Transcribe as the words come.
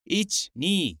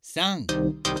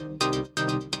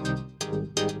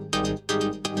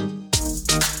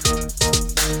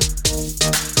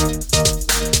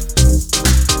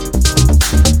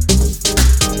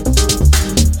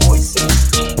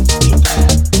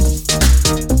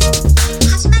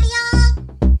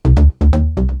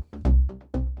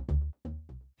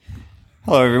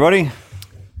everybody.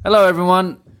 Hello,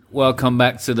 everyone. Welcome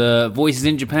back to the Voices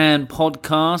in Japan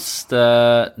podcast.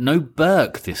 No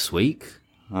Burke this week.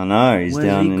 I know, he's Where's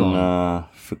down he in gone?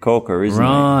 Fukuoka, isn't he?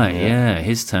 Right, yeah.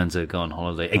 His turn to go on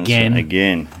holiday. Again.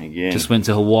 Again. Just went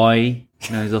to Hawaii.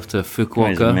 Now he's off to Fukuoka.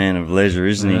 He's a man of leisure,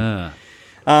 isn't he? Yeah.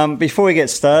 Before we get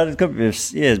started, got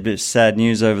there's a bit of sad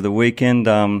news over the weekend.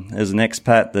 There's an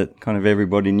expat that kind of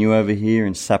everybody knew over here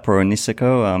in Sapporo,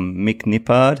 Niseko, Mick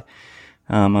Nippard.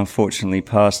 Unfortunately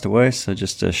passed away, so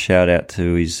just a shout out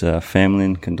to his family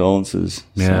and condolences.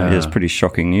 Yeah. So, yeah, it's pretty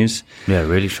shocking news. Yeah,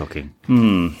 really shocking.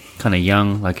 Kind of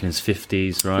young, like in his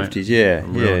 50s, right? 50s, yeah. A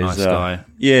real nice guy.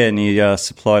 Yeah, and he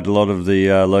supplied a lot of the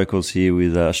locals here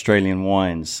with Australian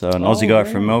wines. So an Aussie guy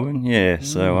from Melbourne, yeah.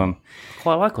 So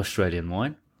Quite like Australian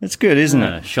wine. it's good, isn't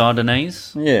Yeah, it?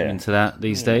 Chardonnays. Yeah. Into that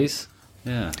these days.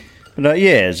 Yeah. But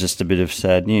yeah, it's just a bit of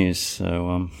sad news.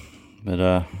 So,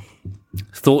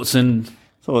 Thoughts and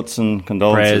thoughts and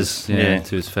condolences. prayers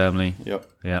to his family. Yep.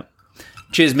 Yeah.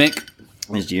 Cheers, Mick.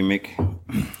 There's you, Mick.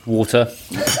 Water.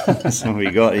 That's what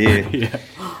we got here.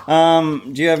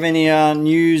 Do you have any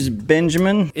news,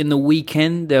 Benjamin? In the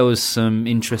weekend, there was some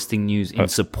interesting news in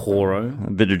Sapporo.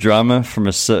 A bit of drama from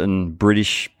a certain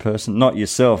British person. Not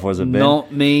yourself, was it, Ben?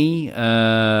 Not me.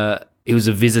 It was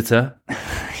a visitor.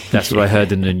 That's what I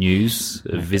heard in the news.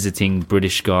 A visiting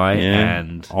British guy. Yeah.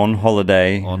 And On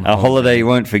holiday. On A holiday you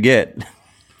won't forget.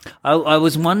 I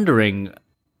was wondering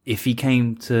if he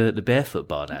came to the Barefoot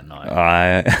Bar that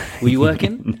night. Were you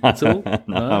working at all?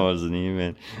 No, I wasn't here,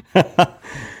 man.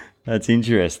 That's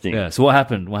interesting. Yeah. So what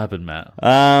happened? What happened, Matt?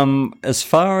 As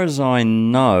far as I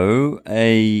know,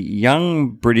 a young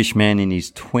British man in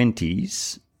his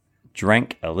 20s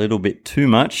drank a little bit too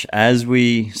much, as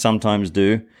we sometimes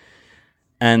do.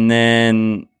 And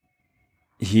then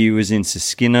he was in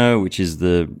Susukino, which is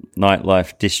the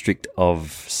nightlife district of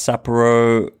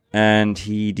Sapporo, and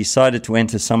he decided to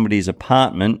enter somebody's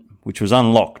apartment, which was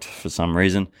unlocked for some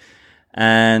reason,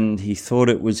 and he thought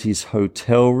it was his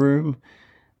hotel room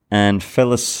and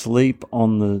fell asleep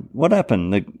on the... What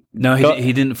happened? No,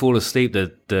 he didn't fall asleep.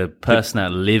 The person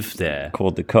that lived there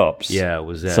Called the cops. Yeah,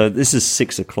 was there. So this is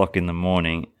 6 o'clock in the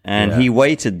morning, and Yeah. he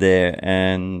waited there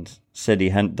and said he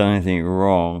hadn't done anything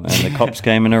wrong, and the cops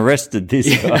came and arrested this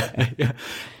guy. Yeah.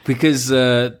 Because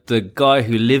the guy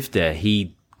who lived there,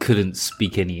 he couldn't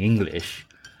speak any English,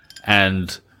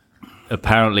 and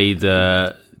apparently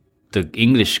the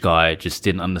English guy just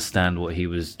didn't understand what he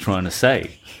was trying to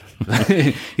say.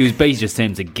 He was basically just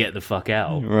saying to get the fuck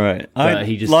out. Right. But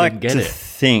he just like didn't get to it.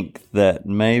 think that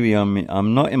maybe I'm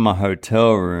not in my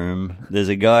hotel room. There's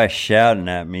a guy shouting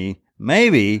at me.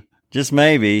 Maybe, just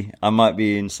maybe, I might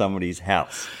be in somebody's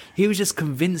house. He was just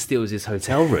convinced it was his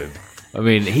hotel room. I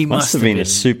mean, he Must have been a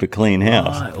super clean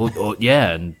house. Right.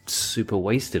 Yeah, and super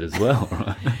wasted as well.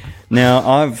 Right?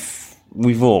 Now,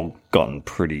 we've all gotten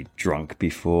pretty drunk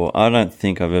before. I don't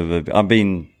think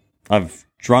I've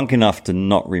drunk enough to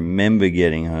not remember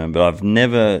getting home, but I've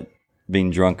never been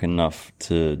drunk enough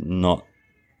to not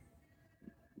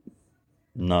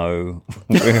know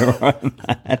where I'm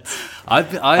at.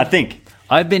 I think.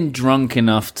 I've been drunk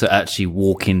enough to actually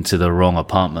walk into the wrong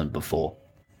apartment before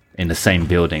in the same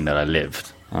building that I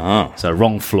lived. Oh. So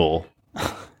wrong floor.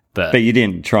 But you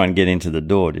didn't try and get into the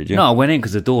door, did you? No, I went in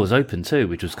because the door was open too,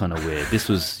 which was kind of weird. This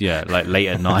was, like late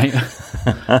at night.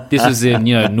 This was in,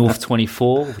 North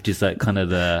 24, which is like kind of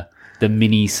the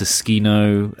mini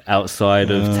Susukino outside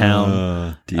of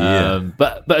town. Dear.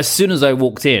 But as soon as I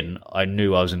walked in, I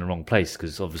knew I was in the wrong place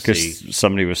because obviously... Because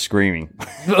somebody was screaming.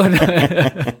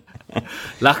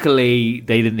 Luckily,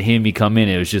 they didn't hear me come in.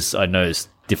 It was just, I noticed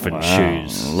different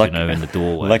shoes, in the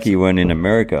doorway. Lucky you weren't in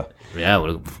America. Yeah,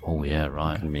 yeah,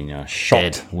 right. I mean, shot.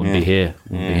 Dead. Wouldn't be here.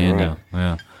 Wouldn't be here right.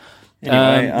 now.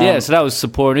 Yeah. Anyway, So that was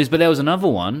Sapporo news, but there was another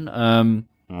one.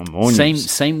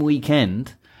 Same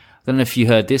weekend. I don't know if you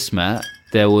heard this, Matt.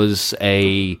 There was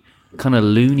a kind of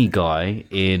loony guy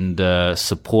in the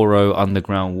Sapporo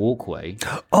Underground Walkway.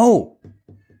 Oh,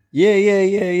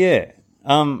 yeah.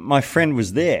 My friend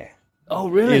was there. Oh,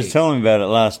 He really? was telling me about it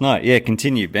last night. Yeah,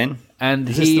 continue, Ben. And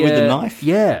Is this with the knife?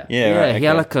 Yeah. Right, He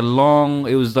had okay. like a long,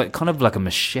 it was like kind of like a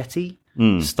machete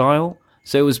style.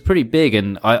 So it was pretty big.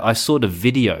 And I saw the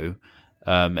video,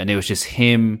 and it was just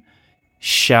him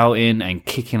shouting and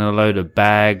kicking a load of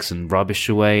bags and rubbish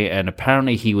away. And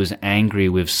apparently he was angry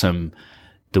with some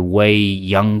the way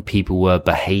young people were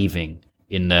behaving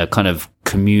in the kind of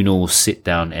communal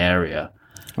sit-down area.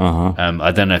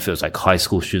 I don't know if it was like high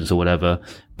school students or whatever,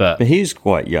 but he's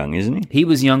quite young, isn't he? he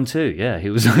was young too. Yeah, he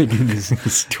was like in his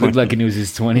looked like he was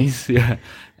his 20s. Yeah,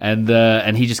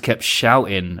 and he just kept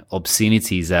shouting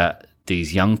obscenities at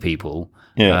these young people.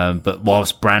 Yeah. But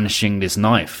whilst brandishing this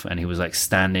knife, and he was like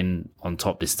standing on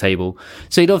top of this table.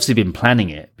 So he'd obviously been planning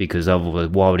it, because otherwise,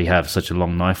 why would he have such a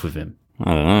long knife with him?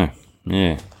 I don't know.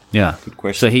 Yeah. Yeah. Good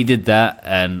question. So he did that,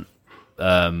 and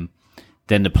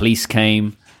then the police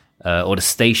came, or the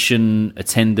station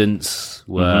attendants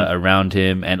were around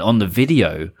him, and on the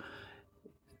video,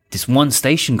 this one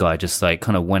station guy just like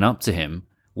kind of went up to him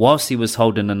whilst he was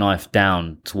holding the knife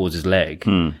down towards his leg,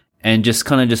 and just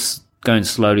kind of just going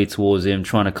slowly towards him,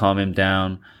 trying to calm him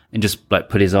down, and just like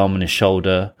put his arm on his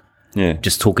shoulder,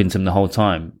 just talking to him the whole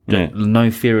time. No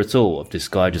fear at all of this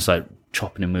guy just like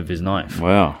chopping him with his knife.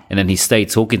 Wow. And then he stayed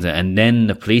talking to him, and then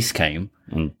the police came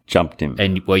And jumped him.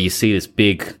 and you see this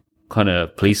big kind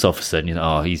of police officer, and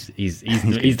he's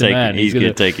the take- man. he's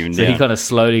gonna take him So he down. kind of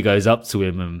slowly goes up to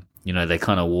him, and they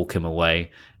kind of walk him away.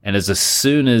 And as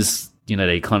soon as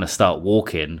they kind of start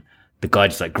walking, the guy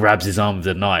just like grabs his arm with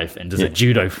a knife and does a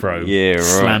judo throw. Yeah, right.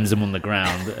 Slams him on the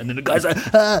ground, and then the guy's like,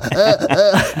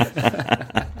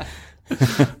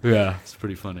 yeah, it's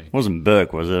pretty funny. Wasn't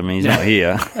Burke, was it? I mean, he's not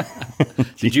here.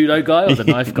 The judo guy or the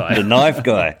knife guy? The knife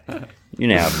guy. You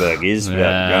know how Burke is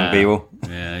about young people.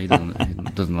 Yeah, he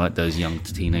doesn't like those young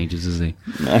teenagers, does he?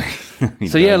 No. He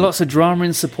So yeah, doesn't. lots of drama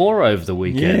in Sapporo over the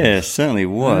weekend. Yeah, certainly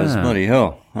was. Yeah. Bloody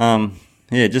hell.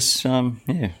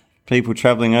 People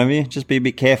travelling over here, just be a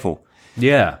bit careful.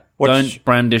 Yeah. Watch- Don't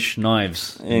brandish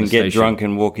knives in And the get station. drunk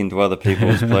and walk into other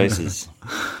people's places.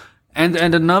 And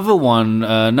another one,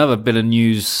 another bit of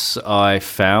news I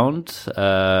found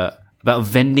about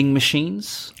vending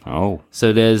machines. Oh,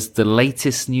 So there's the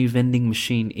latest new vending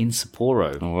machine in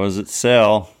Sapporo. what does it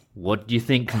sell? What do you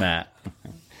think, Matt?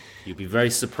 You'll be very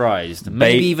surprised,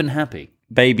 maybe even happy.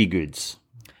 Baby goods.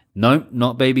 No,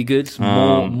 not baby goods.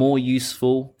 More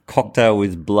useful. Cocktail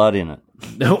with blood in it.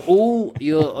 All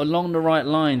you're along the right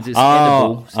lines. It's Oh,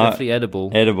 edible. It's definitely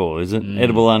edible. Edible, is it?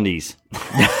 Edible undies.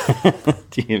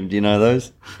 do you know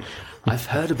those? I've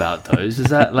heard about those. Is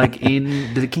that like can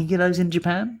you get those in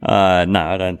Japan? No,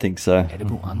 I don't think so.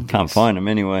 Edible undies. Can't find them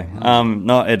anyway.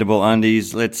 Not edible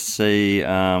undies. Let's see.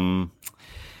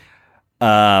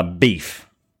 Beef.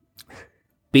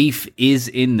 Beef is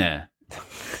in there.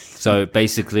 So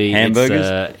basically,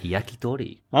 Hamburgers? it's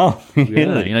yakitori. Oh, Yeah,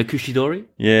 really? you know kushidori.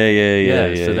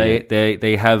 Yeah. So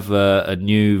they have a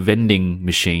new vending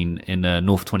machine in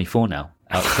North 24 now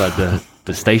outside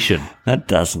the station. That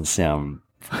doesn't sound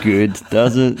good,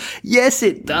 does it? Yes,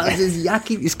 it does.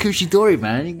 It's kushidori,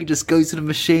 man. You can just go to the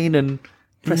machine and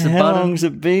press a How button. long's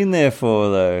it been there for,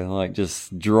 though? Like,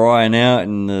 just drying out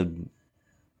in the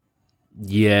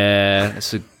Yeah,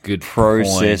 that's a good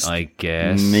processed point, I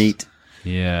guess. meat.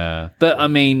 Yeah. But I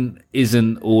mean,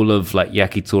 isn't all of like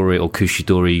yakitori or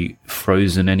kushidori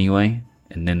frozen anyway?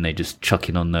 And then they just chuck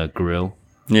it on the grill?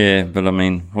 Yeah, but I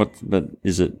mean,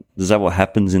 is that what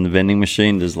happens in the vending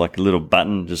machine? There's like a little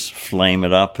button, just flame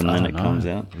it up and then it comes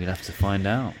out. We'd have to find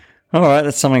out. All right,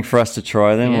 that's something for us to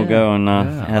try then. We'll go and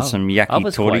Yeah. have some yakitori. I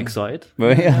was quite excited.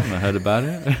 Well, yeah. I haven't heard about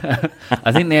it.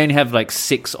 I think they only have like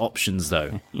 6 options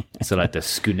though. So like the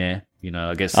skune,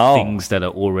 I guess things that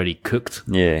are already cooked.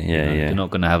 Yeah. They're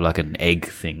not going to have like an egg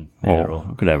thing there.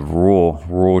 I could have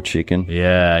raw chicken.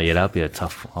 Yeah, that'd be a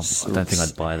tough one. I don't think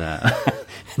I'd buy that.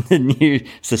 The new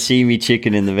sashimi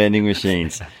chicken in the vending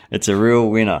machines. It's a real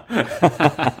winner.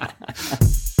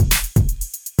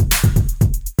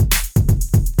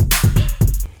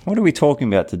 What are we talking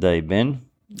about today, Ben?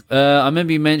 I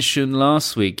remember you mentioned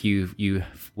last week you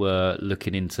were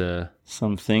looking into...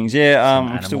 Some things. Yeah,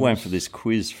 I'm still waiting for this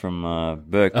quiz from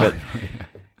Burke. But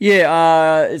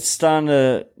it's starting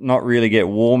to not really get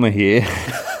warmer here.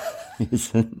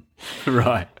 Is it?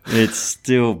 Right. It's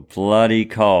still bloody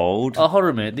cold. Oh, hold on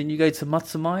a minute. Didn't you go to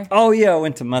Matsumai? Oh, yeah, I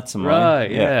went to Matsumai.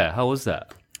 Right, yeah. How was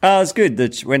that? It was good.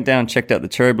 Went down and checked out the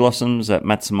cherry blossoms at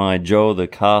Matsumai Jo, the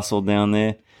castle down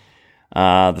there.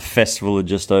 The festival had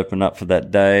just opened up for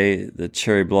that day. The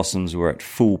cherry blossoms were at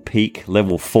full peak,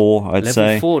 level 4, I'd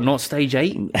say. Level 4, not stage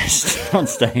 8? It's on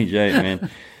stage 8, man.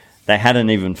 They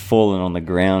hadn't even fallen on the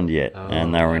ground yet,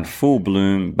 and they were in full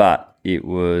bloom, but it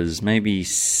was maybe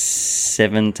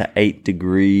 7 to 8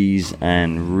 degrees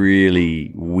and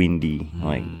really windy.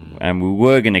 And we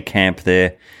were going to camp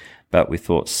there, but we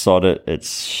thought, sod it,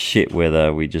 it's shit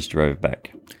weather. We just drove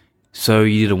back. So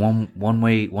you did a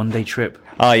one day trip?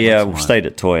 Oh, yeah, we stayed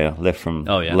at Toya, left from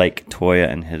Oh, yeah. Lake Toya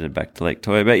and headed back to Lake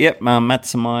Toya. But, yep,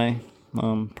 Matsumai,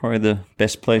 Probably the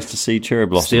best place to see cherry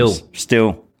blossoms.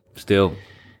 Still.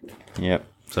 Yep.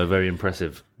 So very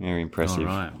impressive. Very impressive.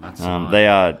 All right. That's all right. They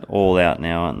are all out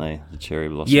now, aren't they? The cherry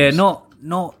blossoms. Yeah, not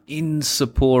in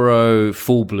Sapporo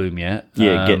full bloom yet.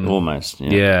 Yeah, almost.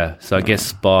 Yeah, so I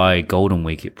guess by Golden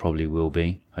Week it probably will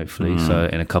be, hopefully. So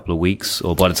in a couple of weeks,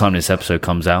 or by the time this episode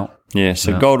comes out. Yeah,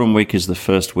 so Golden Week is the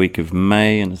first week of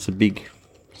May, and it's a big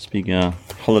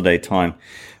holiday time,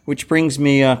 which brings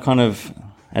me kind of,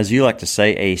 as you like to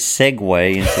say, a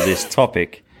segue into this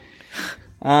topic.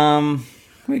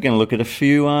 We're going to look at a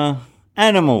few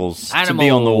animals to be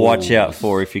on the watch out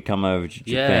for if you come over to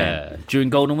Japan. Yeah, during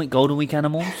Golden Week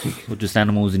animals, or just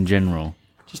animals in general?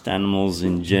 Just animals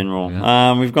in general.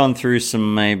 Yeah. We've gone through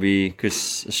some maybe,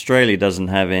 because Australia doesn't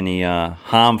have any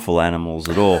harmful animals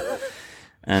at all,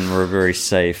 and we're very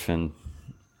safe. And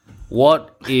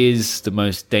what is the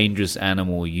most dangerous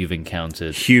animal you've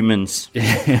encountered? Humans.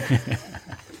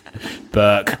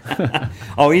 Burke.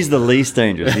 Oh, he's the least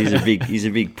dangerous. He's a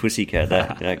big pussycat.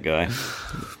 That guy.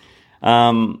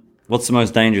 What's the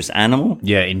most dangerous animal?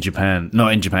 Yeah, in Japan.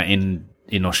 Not in Japan.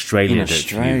 In Australia. In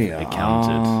Australia. That you've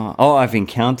encountered. I've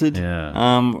encountered. Yeah.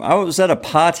 I was at a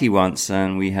party once,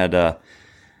 and we had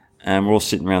and we're all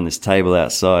sitting around this table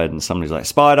outside, and somebody's like,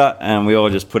 spider, and we all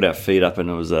just put our feet up, and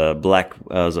it was a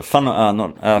funnel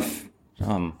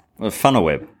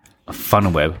web. A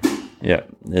funnel web. Yeah,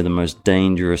 they're the most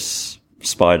dangerous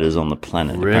spiders on the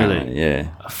planet. Really? Apparently. Yeah.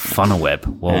 A funnel web.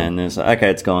 Whoa. And it's like,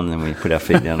 okay, it's gone. Then we put our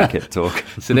feet down and kept talking.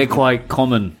 So they're quite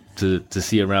common to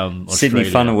see around Australia.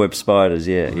 Sydney funnel web spiders.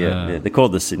 Yeah. They're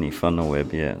called the Sydney funnel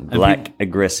web. Yeah, black,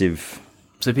 aggressive.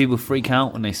 So people freak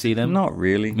out when they see them? Not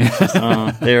really.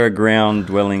 They're a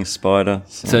ground-dwelling spider.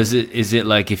 So is it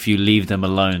like if you leave them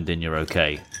alone, then you're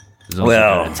okay? As long as you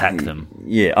don't attack them.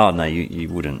 Yeah. Oh no, you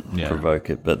wouldn't provoke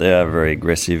it, but they are very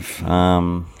aggressive.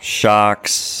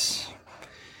 Sharks.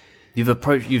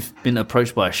 You've been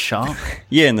approached by a shark?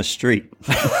 Yeah, in the street.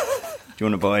 Do you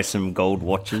want to buy some gold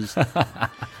watches?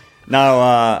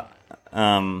 No,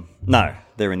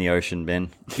 they're in the ocean, Ben.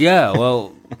 Yeah,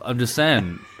 well, I'm just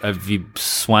saying. Have you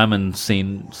swam and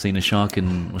seen a shark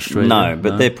in Australia? No,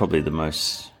 but they're probably the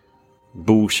most.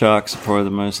 Bull sharks are probably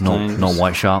the most dangerous. Not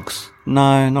white sharks?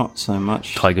 No, not so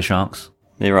much. Tiger sharks?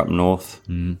 They're up north,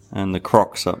 and the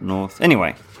crocs up north.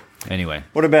 Anyway.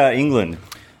 What about England?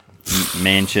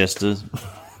 Manchester.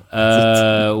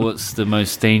 What's the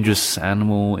most dangerous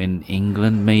animal in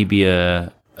England? Maybe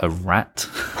a rat.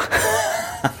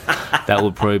 That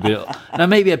would probably be. No,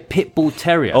 maybe a pit bull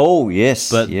terrier. Oh yes,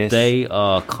 but yes. They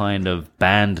are kind of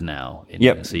banned now.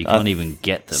 Yep, so you can't even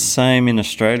get them. Same in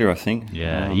Australia, I think.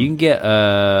 Yeah, you can get.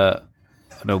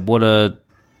 What are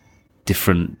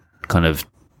different kind of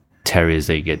terriers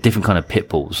that you get? Different kind of pit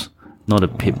bulls. Not a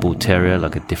pit bull terrier,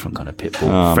 like a different kind of pit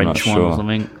bull, French one or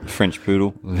something. French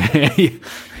poodle. They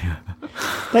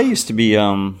used to be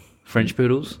French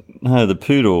poodles. No, the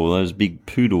poodle. Those big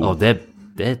poodle. Oh, they're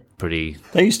pretty.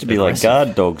 They used to be aggressive. like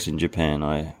guard dogs in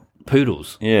Japan.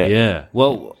 Poodles. Yeah.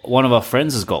 Well, one of our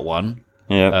friends has got one.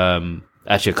 Yeah.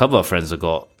 Actually, a couple of our friends have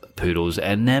got poodles,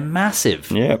 and they're massive.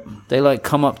 Yep. They like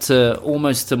come up to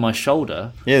almost to my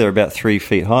shoulder. Yeah, they're about 3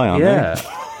 feet high, aren't they? Yeah.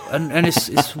 And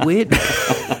it's weird.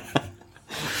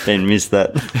 Didn't miss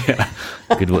that. Yeah.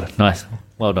 Good work. Nice.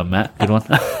 Well done, Matt. Good one.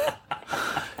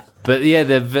 But yeah,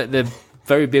 they're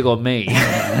very big on me.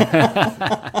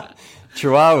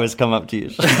 Chihuahuas come up to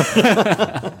you.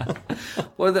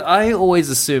 Well, I always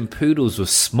assumed poodles were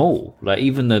small. Like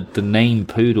even the name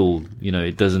poodle,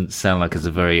 it doesn't sound like it's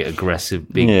a very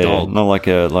aggressive big dog. Not like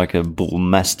a bull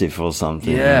mastiff or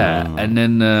something. Yeah. And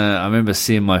then I remember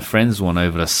seeing my friend's one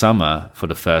over the summer for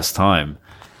the first time.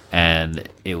 And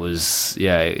it was,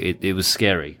 it was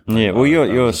scary. Yeah, well,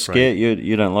 you're scared.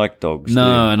 You don't like dogs.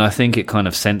 No, and I think it kind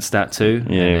of sensed that too.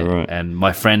 Yeah, right. And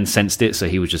my friend sensed it, so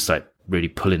he was just like really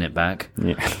pulling it back.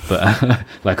 Yeah, but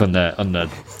like on the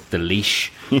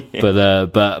leash. Yeah.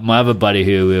 But my other buddy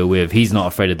who we were with, he's not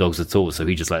afraid of dogs at all. So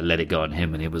he just like let it go on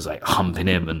him, and he was like humping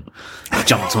him and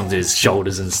jumped onto his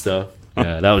shoulders and stuff.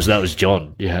 Yeah, that was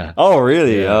John. Yeah. Oh,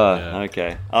 really? Yeah.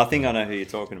 Okay. I think I know who you're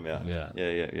talking about. Yeah.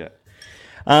 Yeah.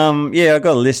 I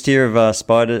got a list here of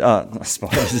spiders,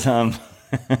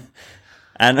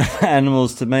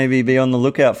 animals to maybe be on the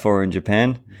lookout for in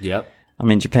Japan. Yep. I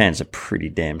mean, Japan's a pretty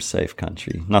damn safe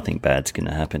country. Nothing bad's going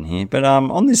to happen here. But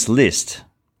on this list,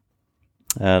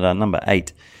 at number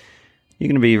 8, you're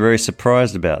going to be very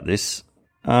surprised about this.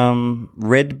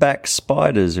 Redback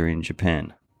spiders are in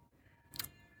Japan.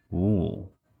 Ooh.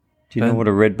 Do you know what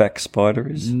a redback spider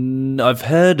is? I've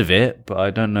heard of it, but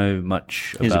I don't know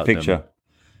much Here's about a picture. Them.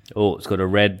 Oh, it's got a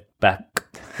red back.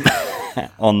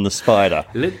 on the spider.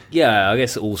 Yeah, I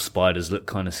guess all spiders look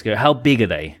kind of scary. How big are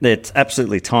they? They're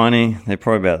absolutely tiny. They're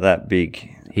probably about that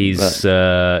big.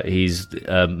 Matt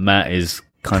is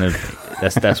kind of,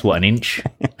 that's what, an inch?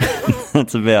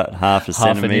 That's about half a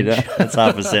centimetre. inch. That's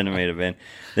half a centimetre, Ben.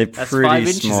 They're That's pretty 5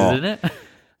 inches, small. isn't it?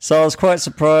 So I was quite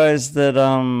surprised that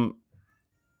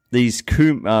these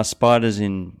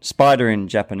spider in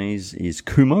Japanese is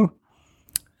kumo,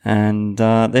 and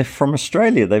they're from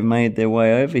Australia. They've made their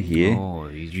way over here. Oh,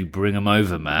 you bring them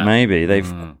over, Matt. Maybe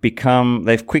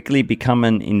they've quickly become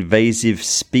an invasive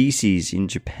species in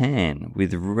Japan,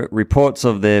 with reports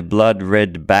of their blood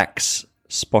red backs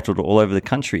spotted all over the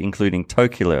country, including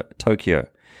Tokyo.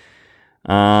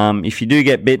 If you do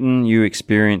get bitten, you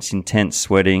experience intense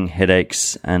sweating,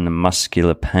 headaches, and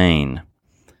muscular pain.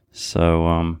 So,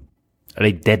 Are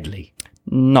they deadly?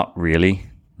 not really.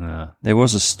 There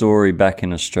was a story back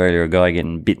in Australia, a guy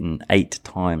getting bitten 8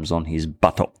 times on his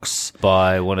buttocks.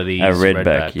 By one of these A redback,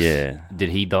 redbacks. yeah. Did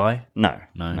he die? No.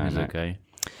 No, he's okay.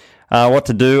 What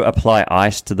to do? Apply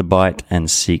ice to the bite and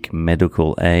seek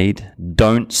medical aid.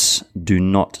 Don'ts: do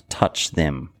not touch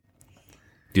them.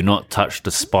 Do not touch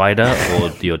the spider or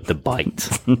the bite.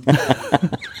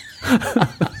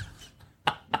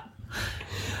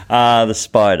 The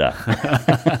spider.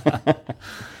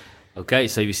 Okay,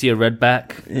 so if you see a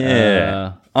redback,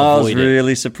 Yeah. I was avoid it.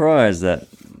 really surprised that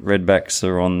redbacks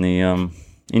are on the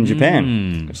in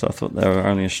Japan, because I thought they were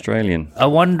only Australian. I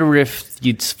wonder if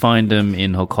you'd find them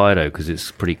in Hokkaido because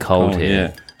it's pretty cold Oh,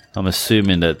 here. yeah. I'm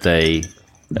assuming that they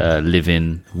live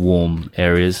in warm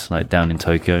areas, like down in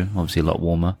Tokyo, obviously a lot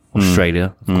warmer.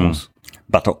 Australia, of course.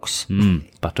 Buttocks.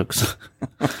 Buttocks.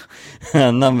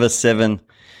 Number 7.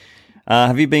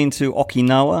 Have you been to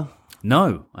Okinawa?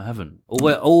 No, I haven't.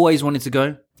 Always wanted to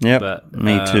go. Yep, But,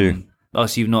 me too. Oh,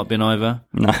 so you've not been either?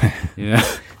 No. Yeah.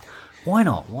 Why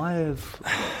not?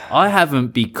 I haven't,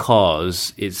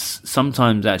 because it's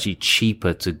sometimes actually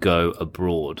cheaper to go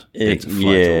abroad than to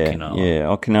fly to Okinawa. Yeah.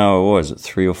 Okinawa was it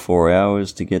 3 or 4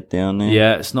 hours to get down there?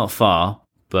 Yeah, it's not far,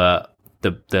 but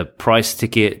the price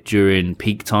ticket during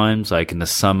peak times, like in the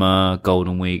summer,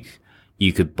 Golden Week,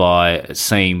 you could buy a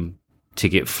same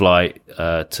ticket flight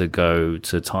to go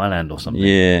to Thailand or something.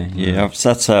 Yeah.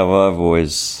 That's how I've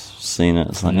always seen it.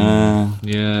 It's like,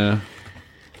 Yeah.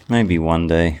 maybe one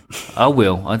day. I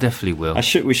definitely will.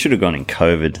 We should have gone in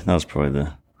COVID. That was probably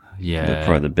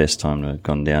the best time to have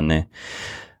gone down there.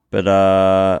 But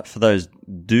for those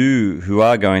who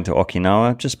are going to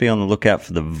Okinawa, just be on the lookout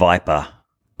for the viper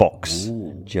box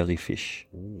jellyfish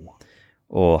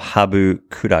or habu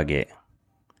kurage.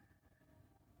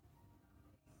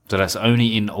 So that's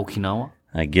only in Okinawa?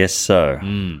 I guess so.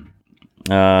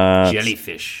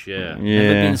 Jellyfish, yeah.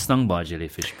 Never been stung by a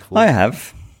jellyfish before. I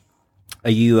have. Are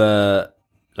you,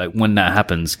 like, when that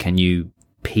happens, can you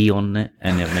pee on it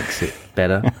and it makes it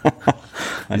better?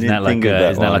 Isn't that like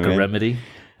a remedy?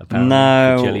 Apparently,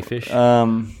 No, for jellyfish?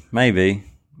 Maybe.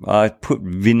 I put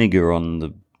vinegar on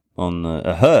the.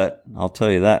 It hurt. I'll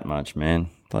tell you that much, man.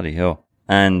 Bloody hell!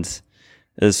 And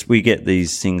as we get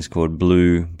these things called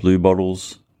blue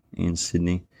bottles in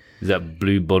Sydney. Is that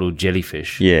blue bottle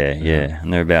jellyfish? Yeah,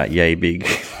 and they're about yay big.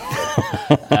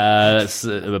 That's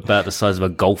about the size of a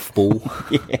golf ball.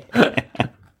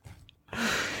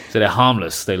 So they're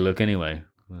harmless. They look anyway.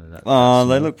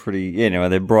 They look pretty. Anyway,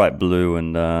 they're bright blue,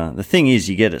 and the thing is,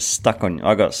 you get it stuck on.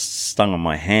 I got stung on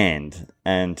my hand,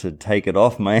 and to take it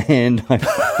off my hand,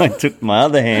 I took my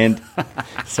other hand,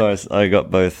 so I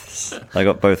got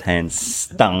both hands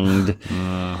stung.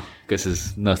 Guess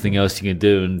there's nothing else you can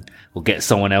do, and we'll get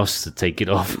someone else to take it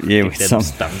off. Yeah, Get with them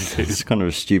stung too. It's kind of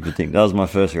a stupid thing. That was my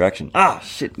first reaction.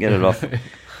 Shit, get it off.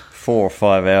 4 or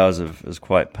 5 hours was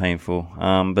quite painful.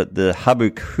 But the habu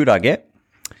kurage,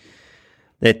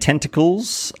 their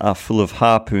tentacles are full of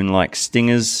harpoon-like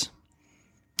stingers.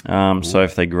 So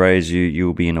if they graze you,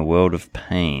 you'll be in a world of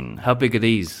pain. How big are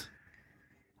these?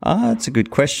 That's a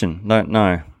good question. Don't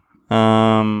know.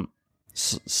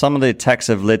 Some of the attacks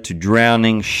have led to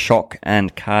drowning, shock,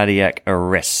 and cardiac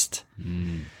arrest.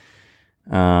 Do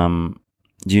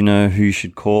you know who you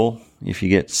should call if you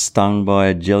get stung by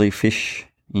a jellyfish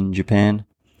in Japan?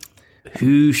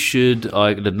 Who should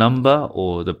the number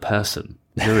or the person?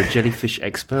 Is there a jellyfish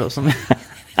expert or something?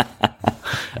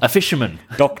 A fisherman.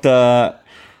 Dr.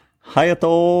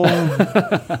 Hayato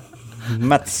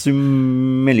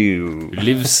Matsumilu.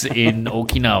 Lives in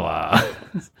Okinawa.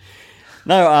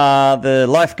 No, the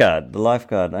lifeguard.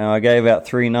 I gave out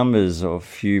 3 numbers a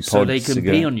few pods So they can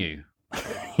ago. pee on you.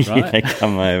 Yeah, they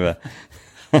come over.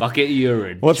 Bucket of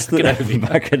urine. What's Chuck it over the you.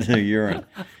 bucket of urine?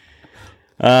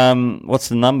 What's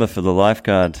the number for the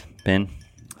lifeguard, Ben?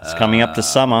 It's coming up to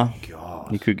summer. God,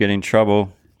 You could get in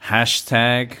trouble.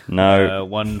 Hashtag No.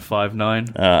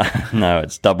 159. No,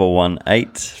 it's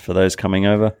 118 for those coming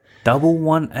over.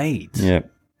 118. Yeah.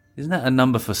 Isn't that a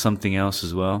number for something else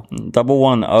as well?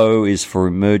 110 is for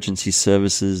emergency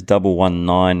services.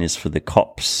 119 is for the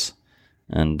cops.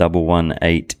 And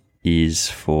 118 is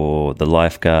for the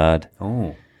lifeguard.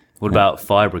 Oh. What about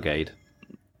fire brigade?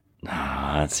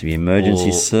 That's the emergency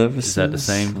Or services. is that the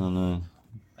same? I don't know.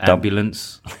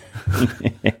 Ambulance?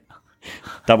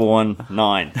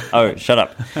 119. Oh, shut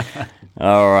up.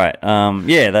 All right.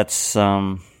 Yeah, that's...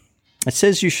 it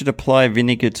says you should apply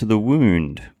vinegar to the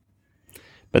wound.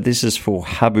 But this is for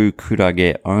habu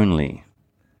kurage only.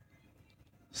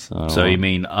 So you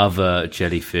mean other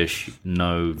jellyfish,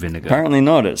 no vinegar? Apparently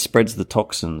not. It spreads the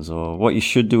toxins. Or what you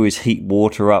should do is heat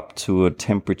water up to a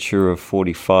temperature of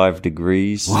 45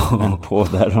 degrees and pour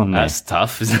that on there. That's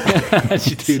tough, isn't it? How'd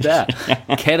you do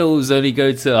that? Kettles only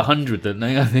go to 100, don't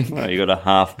they, I think? Well, you got to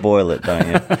half boil it, don't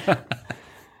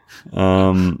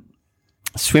you?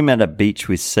 Swim at a beach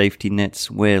with safety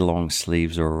nets. Wear long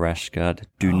sleeves or a rash guard.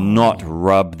 Do not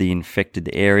rub the infected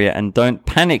area, and don't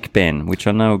panic, Ben, which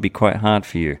I know would be quite hard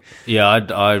for you. Yeah,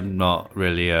 I'm not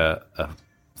really a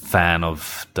fan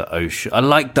of the ocean. I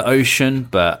like the ocean,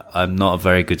 but I'm not a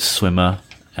very good swimmer.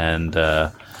 And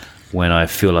when I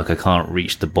feel like I can't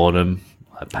reach the bottom,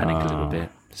 I panic a little bit.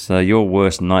 So your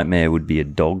worst nightmare would be a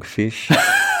dogfish.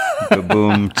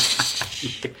 Boom.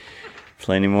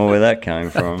 Plenty more where that came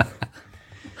from.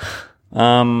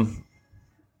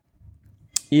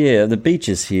 Yeah, the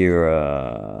beaches here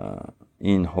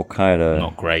in Hokkaido.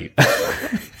 Not great.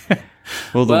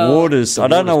 Well, the waters. I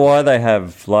don't know why they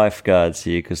have lifeguards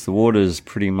here because the water's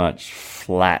pretty much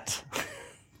flat.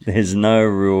 There's no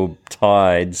real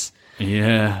tides,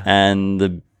 Yeah. and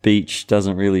the beach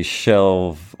doesn't really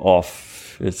shelve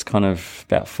off. It's kind of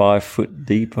about 5 foot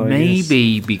deep, I guess.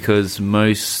 Maybe because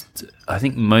I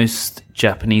think most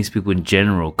Japanese people in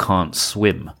general can't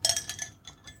swim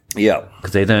Yeah.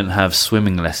 because they don't have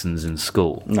swimming lessons in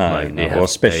school. No, well,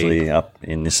 especially up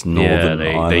in this northern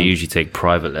they island. usually take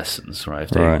private lessons, right?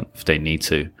 Right. If they need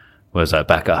to. Whereas like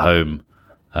back at home,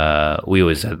 we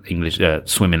always had English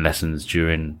swimming lessons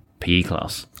during PE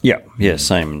class. Yeah,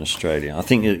 same in Australia. I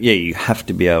think, you have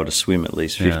to be able to swim at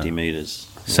least 50 metres.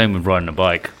 Same with riding a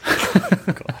bike.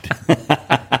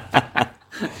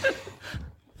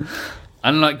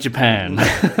 Unlike Japan.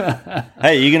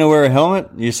 Hey, you going to wear a helmet?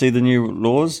 You see the new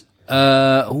laws? Is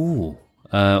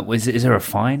there a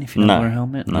fine if you don't wear a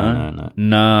helmet? No.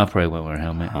 No, I probably won't wear a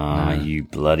helmet. You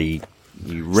It's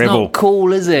rebel. not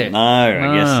cool, is it? No,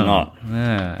 I guess not.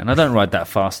 Yeah, and I don't ride that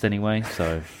fast anyway,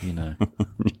 so, you know.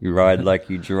 You ride like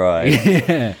you drive.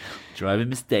 Yeah. Driving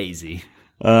Miss Daisy.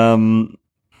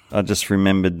 I just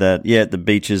remembered that, at the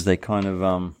beaches, they kind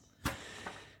of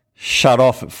shut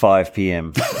off at 5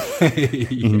 p.m.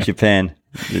 in Japan.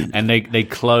 And they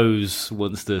close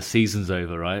once the season's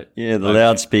over, right? Yeah, the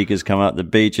loudspeakers come up, the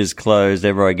beach is closed,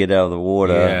 everyone get out of the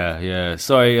water. Yeah.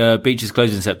 Sorry, beach is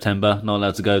closed in September. Not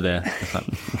allowed to go there.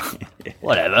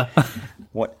 Whatever.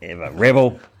 Whatever.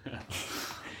 Rebel.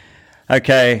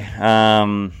 Okay.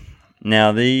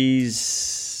 Now these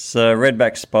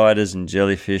redback spiders and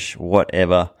jellyfish,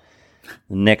 whatever.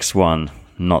 The next one,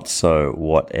 not so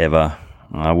whatever.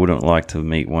 I wouldn't like to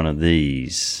meet one of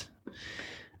these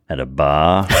at a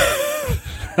bar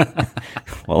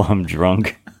while I'm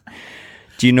drunk.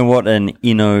 Do you know what an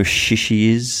inoshishi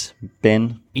is,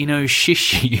 Ben?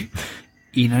 Inoshishi.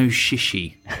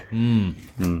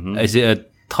 Mm-hmm. Is it a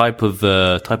type of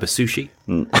sushi?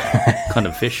 Kind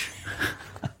of fish?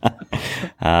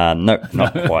 No,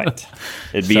 not quite.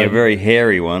 It'd be a very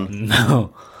hairy one.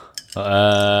 No.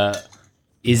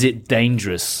 Is it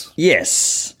dangerous?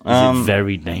 Yes. Is it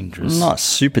very dangerous? Not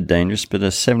super dangerous, but a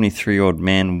 73-year-old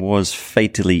man was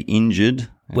fatally injured.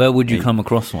 Where would you come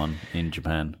across one in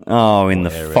Japan? Oh, in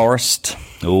the area? forest,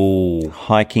 Oh,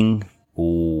 hiking.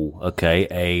 Okay.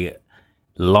 A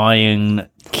lion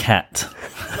cat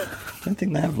I don't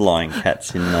think they have lion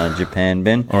cats in Japan,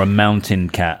 Ben. or a mountain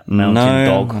cat, mountain No,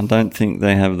 dog. I don't think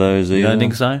they have those either. You don't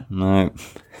think so? No.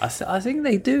 I think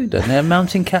they do. Don't they have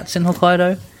mountain cats in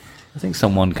Hokkaido? I think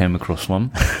someone came across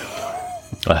one.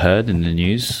 I heard in the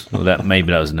news. Well,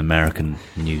 maybe that was an American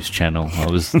news channel. I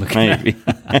was looking Maybe.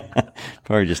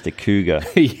 Probably just a cougar.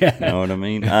 Yeah. You know what I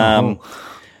mean?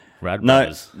 Rad No,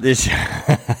 Brothers.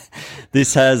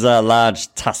 this has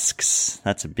large tusks.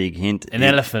 That's a big hint. An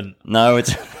elephant. No,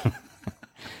 it's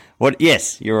what?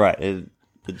 Yes, you're right.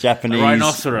 The Japanese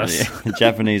rhinoceros. The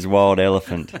Japanese wild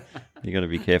elephant. You got to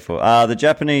be careful. The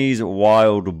Japanese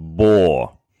wild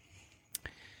boar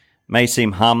may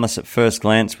seem harmless at first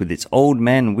glance with its old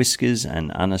man whiskers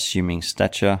and unassuming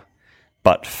stature,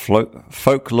 but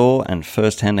folklore and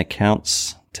first-hand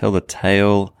accounts tell the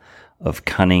tale of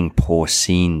cunning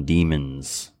porcine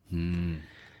demons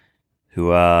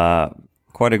who are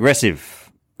quite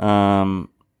aggressive.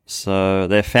 So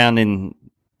they're found in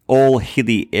all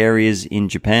hilly areas in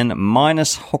Japan,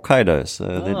 minus Hokkaido.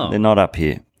 So they're not up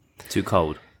here. Too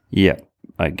cold. Yeah,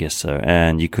 I guess so.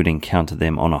 And you could encounter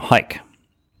them on a hike.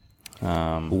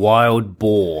 Wild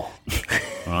boar,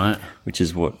 right? Which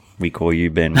is what we call you,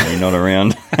 Ben, when you're not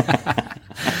around. I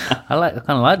kind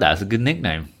of like that. It's a good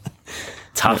nickname.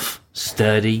 Tough,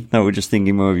 sturdy. No, we're just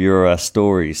thinking more of your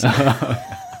stories.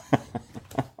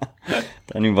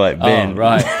 Don't invite Ben. Oh,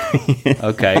 right.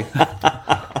 Okay.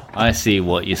 I see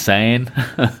what you're saying.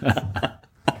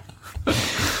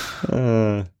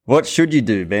 What should you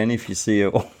do, Ben, if you see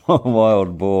a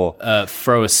wild boar?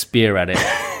 Throw a spear at it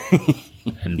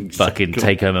and fucking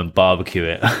take home and barbecue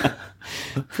it.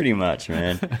 Pretty much,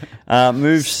 man.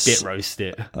 Spit roast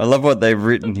it. I love what they've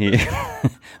written here.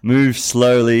 Move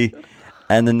slowly,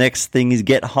 and the next thing is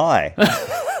get high.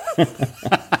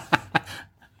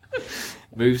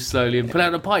 Move slowly and pull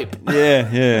out a pipe.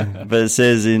 Yeah. But it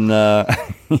says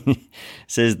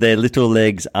says their little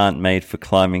legs aren't made for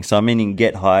climbing. So I mean, in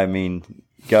get high, I mean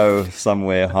go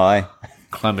somewhere high.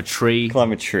 Climb a tree.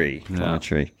 Climb a tree.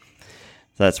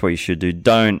 That's what you should do.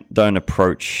 Don't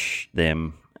approach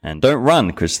them, and don't run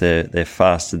because they're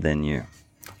faster than you.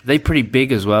 They pretty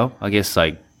big as well. I guess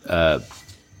like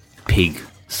pig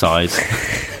size.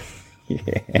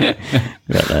 Yeah,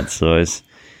 about that size.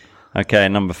 Okay,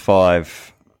 number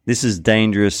 5. This is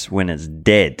dangerous when it's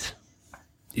dead.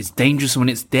 It's dangerous when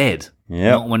it's dead,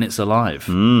 not when it's alive.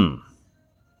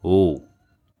 Oh.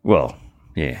 Well,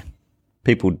 yeah.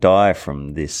 People die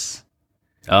from this.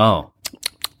 Oh.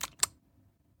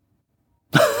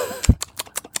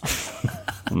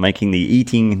 Making the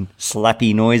eating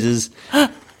slappy noises. Give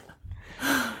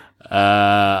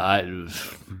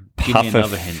me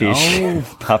another hint.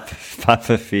 Oh.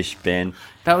 Puffer fish, Ben.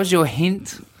 That was your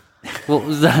hint? What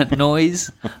was that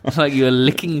noise? It's like you were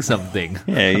licking something.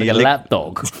 Yeah, like a lap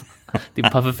dog. Did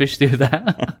pufferfish do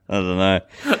that? I don't know.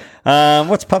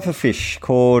 What's pufferfish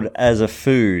called as a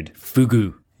food?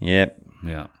 Fugu. Yep.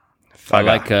 Yeah. Fuga. I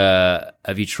like,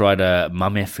 have you tried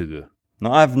mame fugu?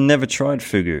 No, I've never tried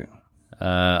fugu.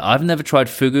 I've never tried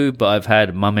fugu, but I've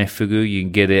had mame fugu. You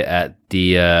can get it at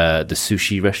the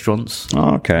sushi restaurants.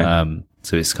 Oh, okay.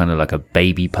 So it's kind of like a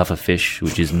baby pufferfish,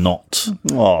 which is not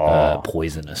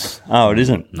poisonous. Oh, it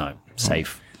isn't? No,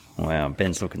 safe. Wow,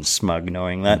 Ben's looking smug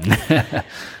knowing that.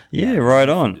 Yeah, right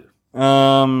on.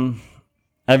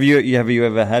 Have you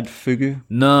ever had fugu?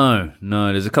 No.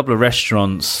 There's a couple of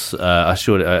restaurants.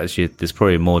 Actually, there's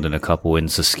probably more than a couple in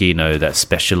Susukino that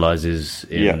specializes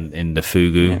in the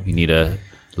fugu. Yeah. You need a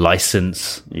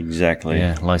license. Exactly.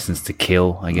 Yeah, license to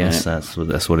kill. I guess that's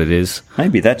what it is.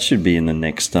 Maybe that should be in the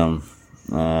next the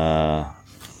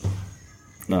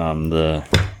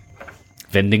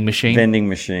vending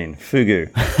machine.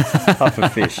 Fugu, puffer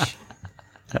fish.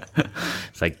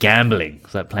 It's like gambling.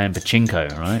 It's like playing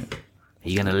pachinko, right? Are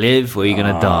you going to live or are you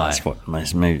going to die? That's what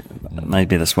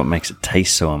maybe that's what makes it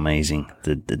taste so amazing.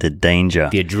 The danger.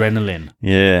 The adrenaline.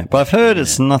 Yeah. But I've heard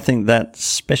it's nothing that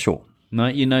special. No,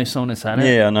 you know someone that's had it?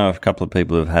 Yeah, I know a couple of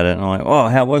people who've had it. And I'm like, oh,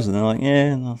 how was it? And they're like,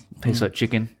 yeah. No. Tastes like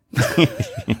chicken.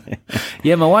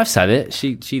 Yeah, my wife's had it.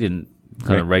 She didn't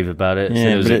kind of rave about it.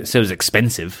 Yeah, So it was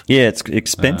expensive. Yeah, it's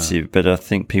expensive, but I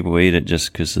think people eat it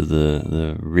just because of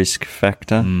the risk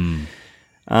factor.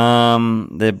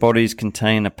 Their bodies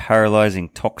contain a paralyzing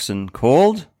toxin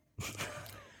called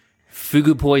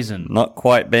fugu poison. Not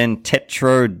quite, Ben.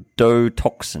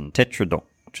 Tetrodotoxin.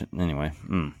 Anyway.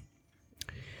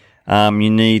 You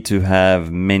need to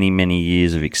have many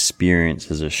years of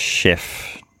experience as a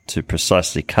chef to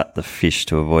precisely cut the fish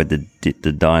to avoid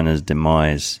the diner's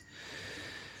demise.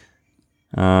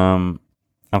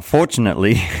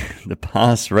 Unfortunately, the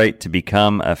pass rate to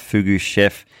become a fugu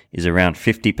chef is around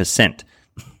 50%.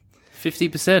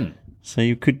 50%? So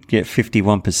you could get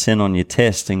 51% on your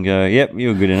test and go, yep,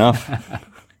 you're good enough.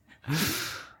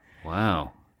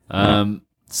 Wow.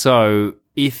 So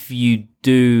if you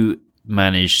do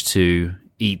manage to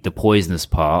eat the poisonous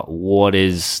part, what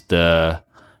is the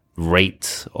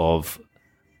rate of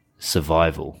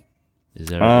survival? Is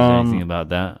there anything about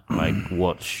that? Like,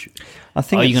 I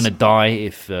think are you going to die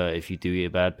if you do eat a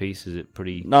bad piece? Is it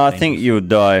pretty? No, dangerous? I think you'll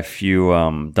die if you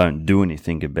don't do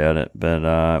anything about it.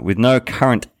 But with no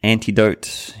current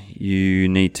antidote, you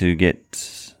need to get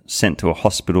sent to a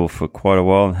hospital for quite a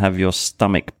while and have your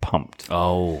stomach pumped.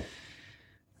 Oh,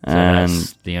 so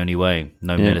that's the only way.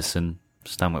 No medicine,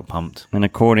 stomach pumped. And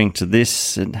according to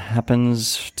this, it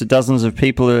happens to dozens of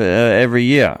people every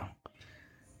year.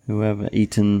 whoever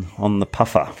eaten on the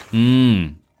puffer.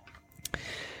 Mm.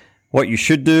 What you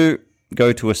should do,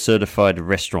 go to a certified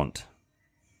restaurant.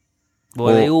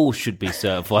 Well, they all should be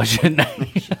certified, shouldn't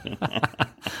they?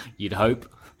 You'd hope.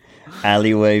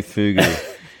 Alleyway fugu.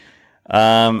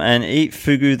 And eat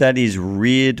fugu that is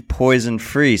reared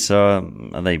poison-free. So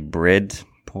are they bred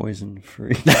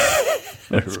poison-free?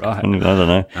 Right. I don't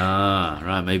know. Ah,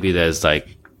 right. Maybe there's like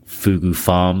fugu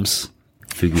farms,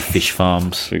 fugu fish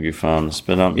farms. Fugu farms.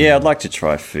 But yeah, I'd like to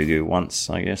try fugu once,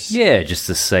 I guess. Yeah, just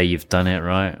to say you've done it,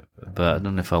 right? But I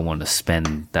don't know if I want to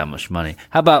spend that much money.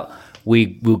 How about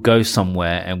we'll go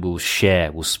somewhere and we'll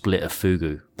split a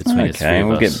fugu between the three Okay, of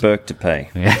we'll us. get Burke to pay.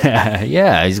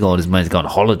 Yeah, he's got all his money. He's gone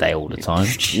on holiday all the time.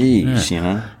 Jeez, you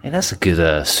know. Yeah, that's a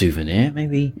good souvenir.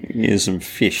 Maybe Here's some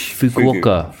fish.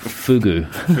 Fukuoka fugu.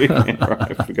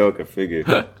 Right, Fukuoka fugu.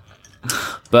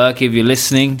 Burke, if you're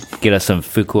listening, get us some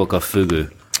Fukuoka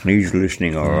fugu. He's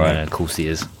listening, all right. Yeah, of course he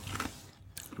is.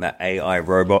 That AI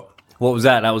robot. What was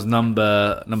that? That was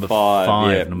number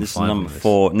five. Yeah, Number this five is number on this.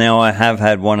 4. Now, I have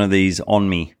had one of these on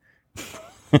me.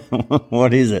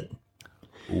 What is it?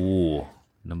 Ooh,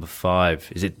 number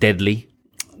 5. Is it deadly?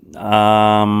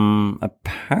 Apparently,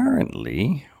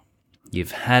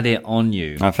 You've had it on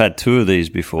you. I've had 2 of these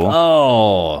before.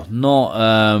 Oh,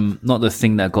 not the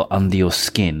thing that got under your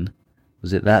skin.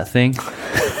 Was it that thing?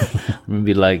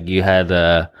 Maybe like you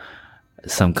had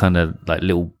some kind of like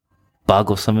little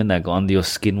bug or something that got under your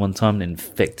skin one time and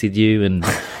infected you, and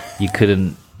you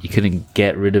couldn't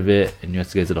get rid of it, and you had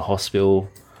to go to the hospital.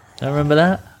 Do you remember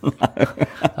that?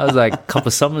 That was like a couple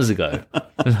of summers ago.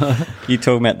 You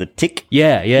talking about the tick?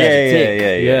 Yeah, Yeah, the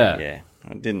tick. yeah.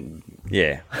 I didn't.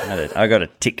 Yeah, I got a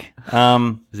tick.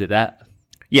 Is it that?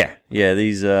 Yeah.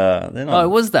 These they're Oh, not. it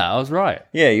was that. I was right.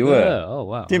 Yeah, you were. Yeah. Oh,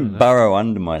 wow. Didn't burrow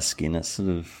under my skin. It sort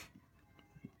of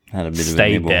had a bit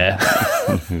Stayed of a nibble. there.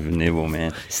 Of a nibble,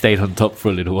 man. Stayed on top for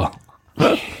a little while.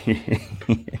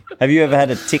 Have you ever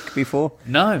had a tick before?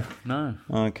 No.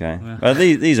 Okay. Well,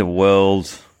 these are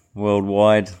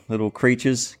worldwide little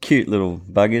creatures. Cute little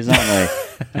buggers, aren't they?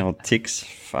 Little ticks.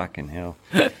 Fucking hell.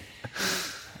 Do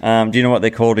you know what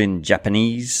they're called in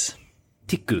Japanese?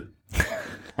 Tiku.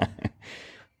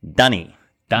 Danny.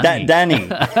 Danny. Danny.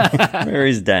 Where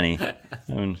is Danny? I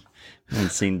haven't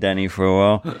seen Danny for a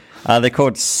while. They're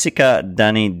called Sika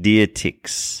Danny deer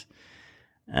ticks.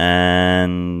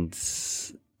 And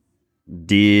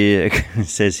deer, it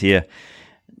says here,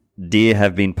 deer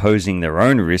have been posing their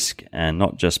own risk, and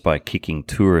not just by kicking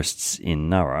tourists in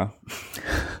Nara,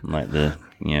 like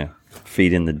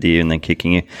feeding the deer and then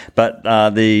kicking it, but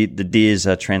the deers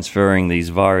are transferring these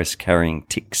virus-carrying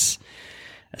ticks,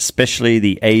 especially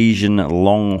the Asian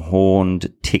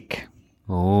long-horned tick.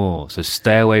 Oh, so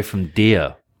stay away from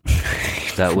deer.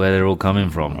 Is that where they're all coming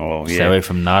from? Oh, yeah. Stay away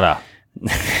from Nara.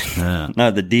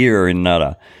 No, the deer are in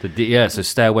Nara. So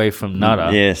stay away from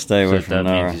Nara. Yeah, stay away So from that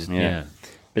Nara. means Yeah.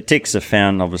 But ticks are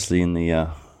found, obviously, in the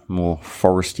more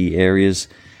foresty areas,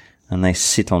 and they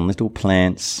sit on little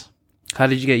plants. How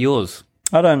did you get yours?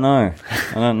 I don't know.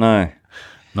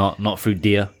 Not through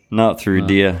deer. Not through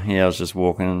deer. Yeah, I was just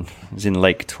walking. It was in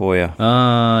Lake Toya.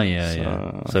 Ah,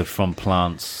 yeah. So from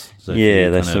plants. So Yeah,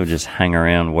 they kind sort of just hang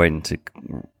around waiting to...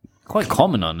 quite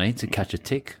common, aren't they, to catch a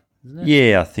tick?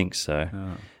 Yeah, I think so.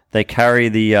 They carry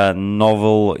the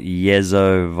novel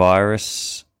Yezo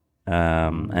virus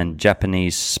and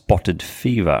Japanese spotted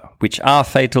fever, which are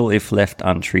fatal if left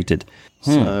untreated.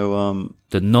 So,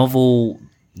 The novel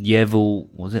Yevel,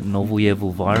 was it novel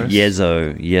Yevel virus?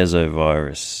 Yezo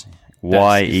virus.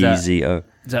 Yezo.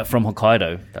 Is that from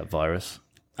Hokkaido, that virus?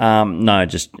 No,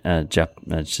 just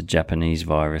it's a Japanese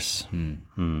virus.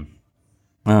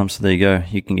 So there you go.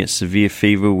 You can get severe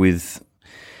fever with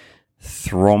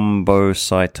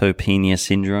thrombocytopenia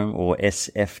syndrome, or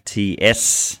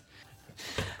SFTS.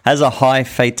 Has a high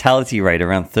fatality rate,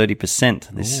 around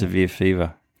 30%. This severe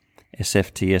fever,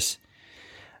 SFTS.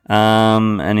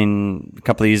 And in a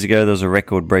couple of years ago, there was a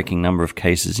record-breaking number of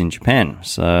cases in Japan.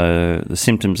 So the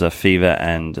symptoms are fever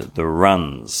and the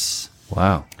runs.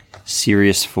 Wow.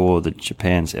 Serious for the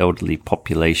Japan's elderly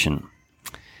population.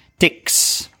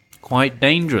 Ticks. Quite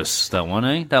dangerous, that one,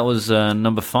 eh? That was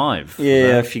number 5.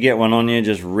 Yeah, if you get one on you,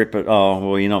 just rip it. Oh,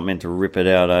 well, you're not meant to rip it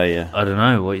out, are you? I don't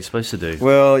know what you're supposed to do.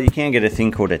 Well, you can get a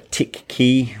thing called a tick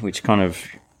key, which kind of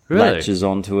Really? latches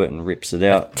onto it and rips it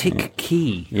out. Tick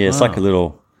key. Yeah, it's Wow. like a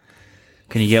little...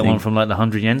 Can you get one from like the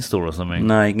 100 yen store or something?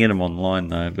 No, you can get them online,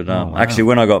 though. But wow. actually,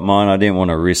 when I got mine, I didn't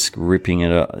want to risk ripping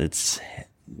it up. It's...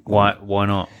 Why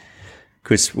not?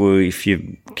 Because if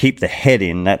you keep the head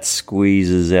in, that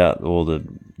squeezes out all the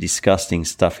disgusting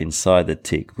stuff inside the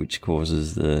tick, which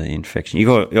causes the infection.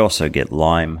 You also get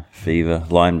Lyme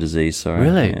disease. Sorry.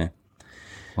 Really? Yeah.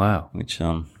 Wow. Which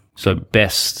So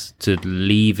best to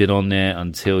leave it on there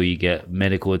until you get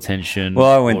medical attention.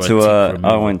 well, I went or to tick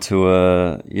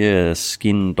removal. a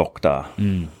skin doctor.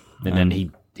 And then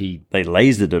he. They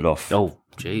lasered it off. Oh,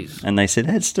 jeez. And they said,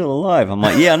 hey, it's still alive. I'm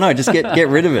like, yeah, no, just get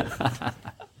rid of it.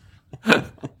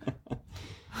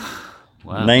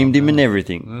 Wow. Named him and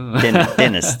everything.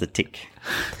 Dennis the tick.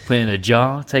 Put it in a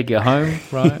jar, take it home,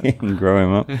 right? And grow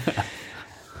him up.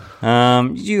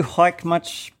 Did you hike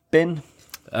much, Ben?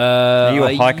 Are you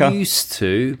a hiker? I used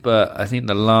to, but I think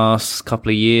the last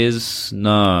couple of years,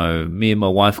 no. Me and my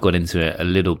wife got into it a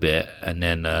little bit, and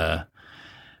then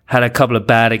had a couple of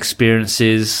bad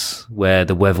experiences where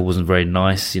the weather wasn't very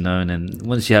nice, and then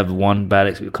once you have one bad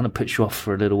experience, it kind of puts you off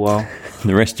for a little while.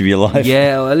 The rest of your life?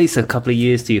 Yeah, or at least a couple of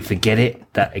years till you forget it,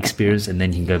 that experience, and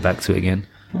then you can go back to it again.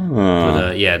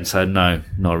 But yeah, so no,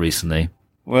 not recently.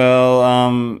 Well,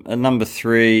 at number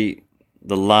 3,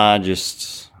 the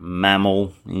largest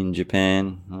mammal in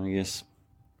Japan, I guess.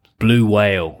 Blue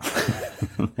whale.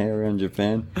 Around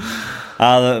Japan.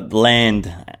 The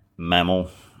land mammal.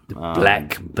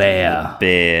 Black bear.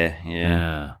 Bear,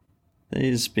 yeah.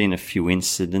 There's been a few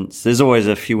incidents. There's always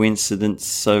a few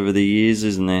incidents over the years,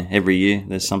 isn't there? Every year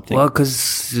there's something. Well,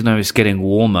 because, it's getting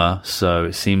warmer, so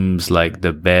it seems like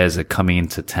the bears are coming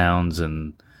into towns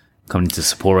and coming to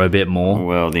Sapporo a bit more.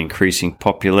 Well, the increasing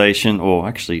population, or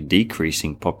actually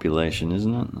decreasing population,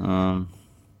 isn't it?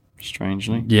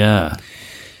 Strangely. Yeah.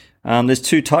 There's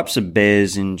 2 types of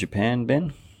bears in Japan,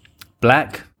 Ben.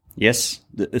 Black. Yes.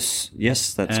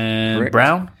 Yes, that's and correct.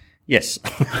 Brown? Yes.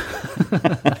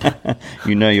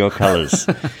 You know your colours.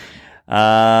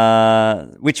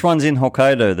 Which one's in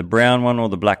Hokkaido, the brown one or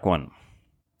the black one?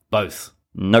 Both.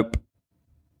 Nope.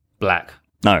 Black.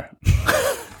 No.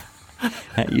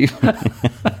 You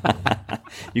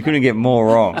couldn't get more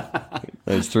wrong.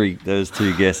 Those two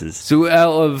guesses. So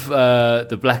out of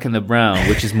the black and the brown,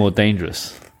 which is more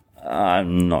dangerous?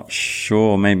 I'm not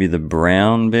sure. Maybe the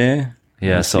brown bear.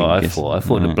 Yeah, so I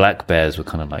thought the black bears were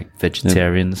kind of like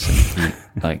vegetarians and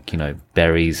eat like,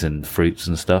 berries and fruits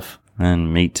and stuff.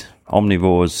 And meat.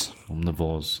 Omnivores.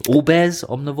 All bears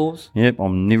omnivores? Yep,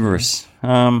 omnivorous.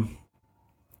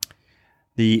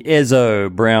 The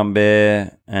Ezo brown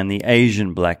bear and the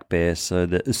Asian black bear. So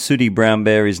the Usuri brown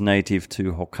bear is native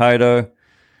to Hokkaido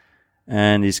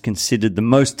and is considered the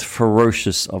most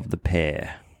ferocious of the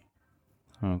pair.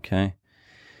 Okay.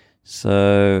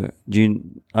 So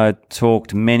I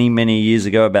talked many, many years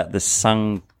ago about the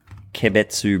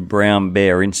Sankebetsu brown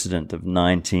bear incident of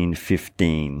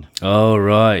 1915. Oh,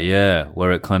 right, yeah.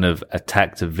 Where it kind of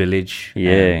attacked a village.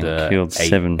 Yeah, and killed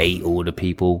eight older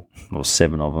people. Or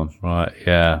 7 of them. Right,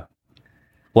 yeah.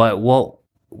 What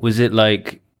was it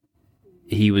like?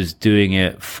 He was doing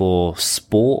it for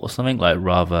sport or something, like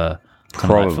rather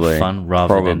Probably for fun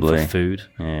rather than for food,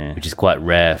 yeah. Which is quite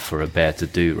rare for a bear to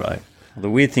do, right? The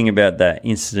weird thing about that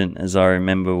incident, as I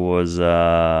remember, was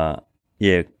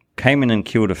came in and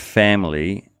killed a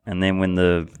family, and then when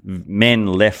the men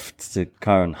left to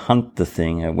go and hunt the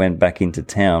thing, it went back into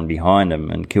town behind them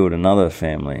and killed another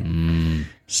family.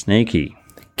 Sneaky.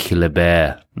 Killer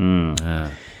bear.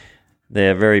 Yeah.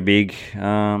 They're very big.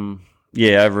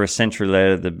 Over a century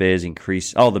later, the bear's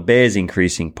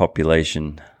increasing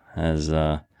population has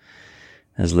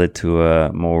led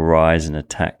to more rise in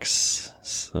attacks.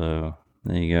 So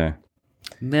there you go.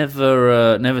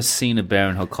 Never seen a bear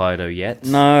in Hokkaido yet.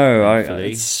 No,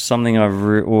 it's something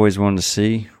I've always wanted to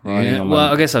see. Yeah,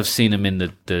 well, I guess I've seen them in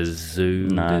the zoo.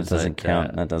 No, it doesn't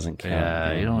count. That doesn't count.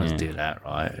 Yeah, you don't want to do that,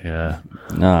 right? Yeah.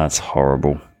 No, it's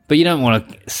horrible. But you don't want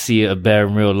to see a bear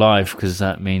in real life because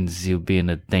that means you'll be in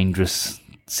a dangerous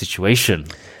situation.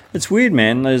 It's weird,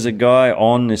 man. There's a guy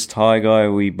this Thai guy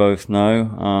we both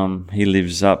know. He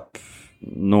lives up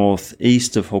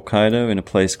northeast of Hokkaido in a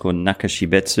place called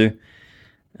Nakashibetsu.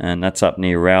 And that's up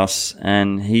near Rouse.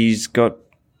 And he's got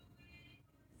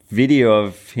video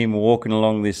of him walking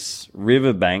along this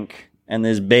riverbank, and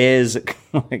there's bears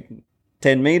like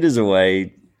 10 meters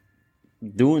away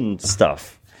doing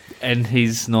stuff. And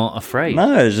he's not afraid.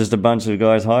 No, it's just a bunch of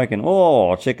guys hiking.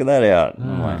 Oh, check that out.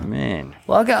 I'm like, man.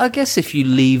 Well, I guess if you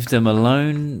leave them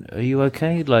alone, are you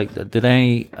okay? Like, do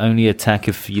they only attack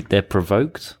if they're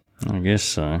provoked? I guess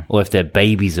so. Or if their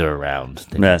babies are around.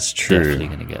 That's true. Definitely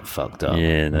going to get fucked up.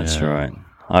 Yeah, that's right.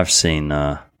 I've seen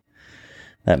that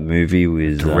movie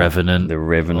with The Revenant. The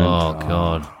Revenant. Oh,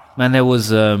 God. Man, there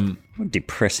was... what a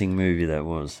depressing movie that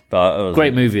was. But it was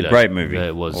great movie, though. Great movie.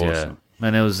 It was, awesome. yeah.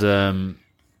 Man, there was...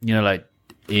 like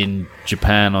in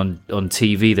Japan on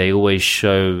TV, they always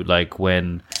show like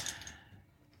when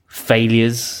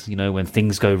failures, when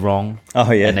things go wrong.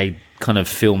 Oh, yeah. And they kind of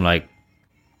film like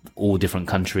all different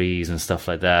countries and stuff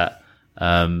like that.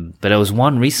 But there was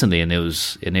one recently, and it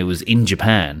was in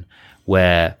Japan,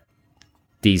 where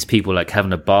these people like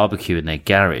having a barbecue in their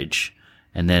garage,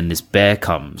 and then this bear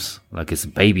comes, like it's a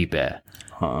baby bear,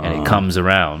 and it comes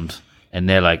around, and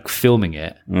they're like filming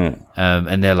it,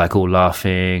 and they're like all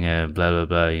laughing and blah blah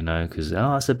blah, because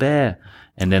it's a bear,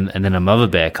 and then a mother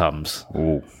bear comes,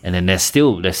 Ooh. and then they're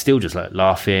still just like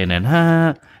laughing and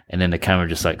then the camera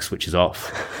just like switches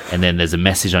off, and then there's a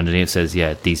message underneath that says,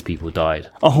 "Yeah, these people died."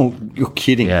 Oh, you're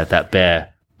kidding. Yeah, that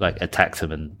bear like attacked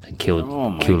him and killed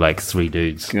like 3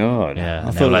 dudes. God. Yeah, I and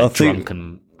thought, they were like drunk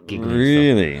and giggling.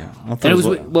 Really? And stuff. I thought And it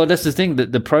was well. That's the thing,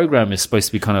 that the program is supposed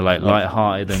to be kind of like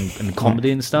light-hearted and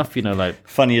comedy and stuff. Like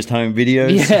funniest home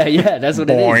videos. yeah, that's what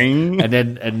Boring. it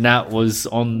is. And that was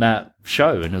on that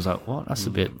show, and it was like, what? That's a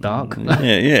bit dark.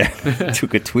 Yeah.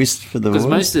 Took a twist for the Because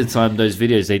worse. most of the time, those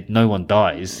videos, no one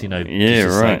dies. Yeah, it's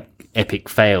just right. like epic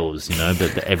fails. But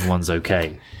that everyone's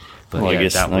okay. But Well, yeah, I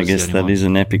guess that was the only one. is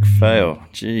an epic fail.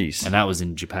 Jeez. And that was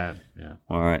in Japan. Yeah.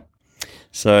 All right.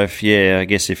 So if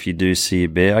you do see a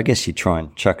bear, I guess you try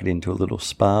and chuck it into a little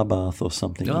spa bath or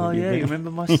something. Oh yeah, you remember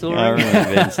my story? I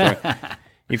remember Ben's story.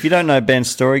 If you don't know Ben's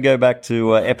story, go back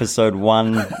to episode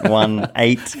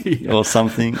 118 or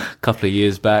something. A couple of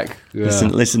years back. Yeah.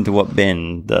 Listen to what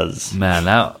Ben does. Man,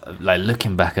 that like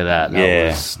looking back at that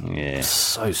was Yeah.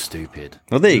 so stupid.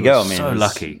 Well, there you We go. were I mean, so it was-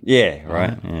 lucky. Yeah,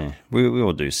 right. Yeah, we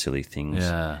all do silly things.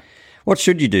 Yeah. What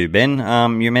should you do, Ben?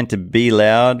 You're meant to be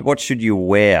loud. What should you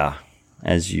wear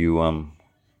as you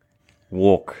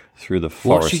walk through the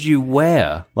forest? What should you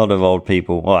wear? A lot of old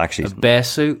people. Well, actually, A bear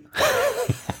suit?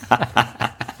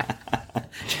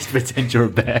 Just pretend you're a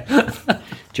bear.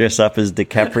 dress up as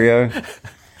DiCaprio.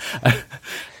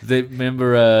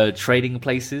 Remember Trading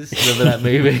Places? Remember that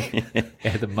movie?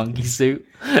 Yeah, the monkey suit.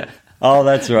 Oh,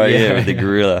 that's right. Yeah, Yeah. with the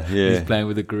gorilla. He's Yeah, playing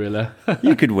with a gorilla.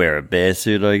 you could wear a bear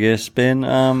suit, I guess, Ben.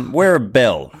 Wear a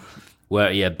bell.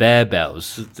 Bear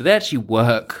bells. Do they actually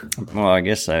work? Well, I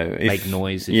guess so. Make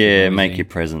noise if Yeah, you're noisy. make your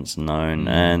presence known,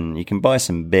 and you can buy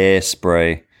some bear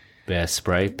spray. Bear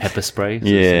spray? Pepper spray? Is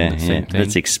Yeah, that the same thing?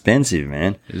 that's expensive,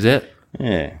 man. Is it?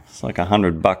 Yeah, it's like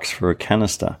 $100 for a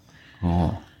canister.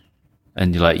 Oh.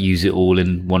 And you like use it all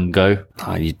in one go?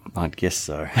 Oh, I'd guess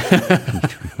so.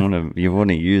 you want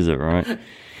to use it, right?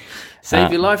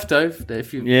 Save your life, though.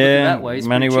 If you look Yeah, at that way, it's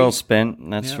money pretty well cheap. spent.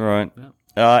 That's Yeah, right.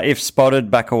 If spotted,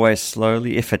 back away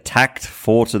slowly. If attacked,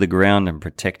 fall to the ground and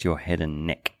protect your head and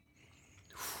neck.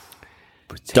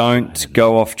 Don't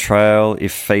go off trail.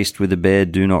 If faced with a bear,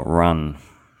 do not run.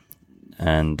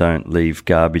 And don't leave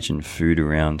garbage and food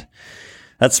around.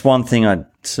 That's one thing I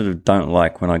sort of don't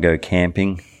like when I go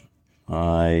camping.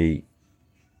 But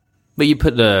you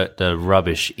put the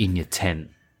rubbish in your tent.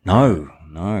 No.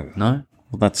 No?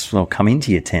 Well, I'll come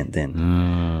into your tent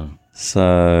then.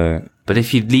 So But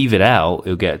if you leave it out,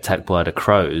 it'll get attacked by the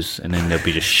crows, and then there'll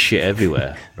be just shit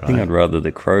everywhere. I think I'd rather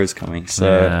the crows coming.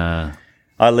 So Yeah.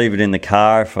 I leave it in the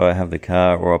car if I have the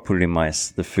car, or I'll put it in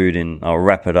the food in. I'll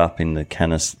wrap it up in the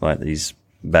canister, like these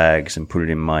bags, and put it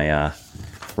in my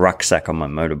rucksack on my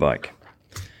motorbike.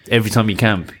 Every time you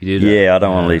camp, you do that? Yeah, I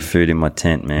don't want to leave food in my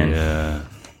tent, man. Yeah.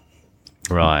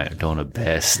 Right, don't want a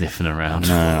bear sniffing around.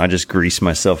 No, I just grease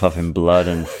myself up in blood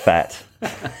and fat.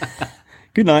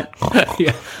 Good night.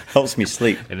 Yeah. Helps me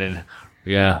sleep. And then,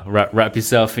 wrap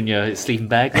yourself in your sleeping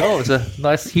bag. Oh, it's a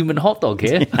nice human hot dog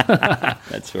here.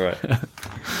 That's right.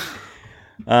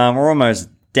 We're almost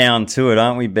down to it,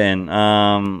 aren't we, Ben?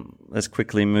 Let's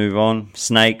quickly move on.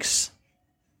 Snakes.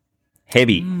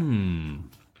 Heavy.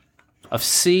 I've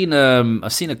seen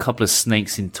a couple of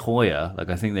snakes in Toya. Like,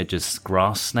 I think they're just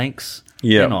grass snakes.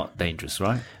 Yeah. They're not dangerous,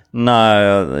 right?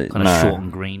 No. Kind of short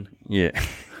and green. Yeah.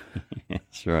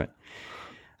 That's right.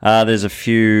 There's a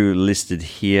few listed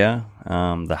here.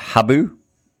 The habu.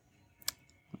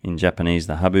 In Japanese,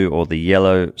 the habu, or the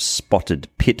yellow spotted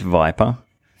pit viper.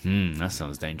 That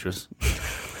sounds dangerous.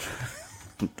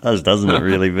 It does, doesn't it,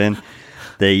 really, Ben?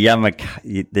 The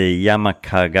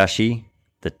yamakagashi,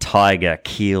 the tiger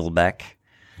keelback.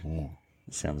 It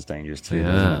sounds dangerous too,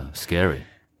 doesn't it? Yeah, scary.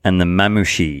 And the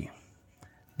mamushi,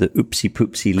 the oopsie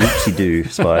poopsie loopsie doo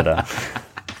spider.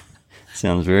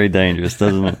 Sounds very dangerous,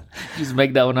 doesn't it? Just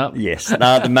make that one up. Yes.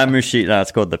 No, the mamushi, no,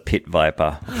 it's called the pit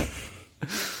viper.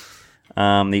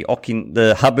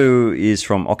 The habu is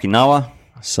from Okinawa,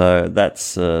 so that's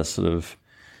sort of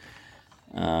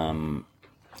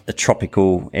a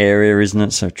tropical area, isn't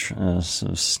it? So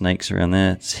sort of snakes around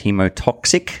there. It's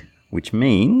hemotoxic, which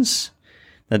means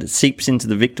that it seeps into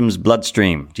the victim's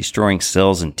bloodstream, destroying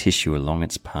cells and tissue along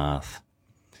its path.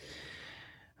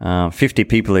 50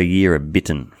 people a year are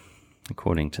bitten,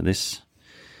 according to this.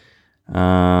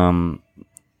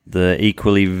 The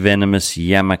equally venomous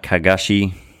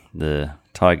Yamakagashi, the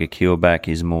tiger keelback,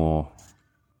 is more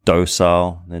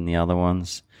docile than the other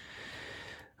ones.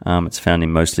 It's found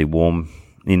in most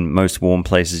warm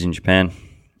places in Japan.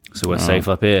 So we're safe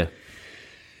up here.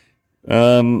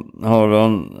 Hold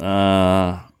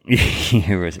on.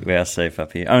 We are safe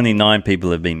up here. Only 9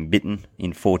 people have been bitten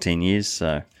in 14 years.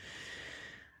 So,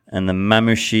 and the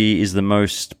mamushi is the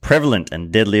most prevalent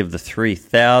and deadly of the 3.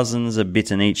 Thousands are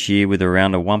bitten each year, with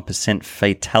around a 1%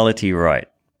 fatality rate.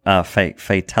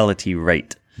 Fatality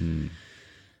rate.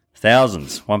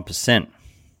 Thousands, 1%.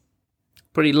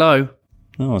 Pretty low.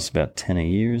 Oh, it's about 10 a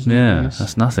year, isn't it? Yeah,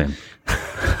 that's nothing.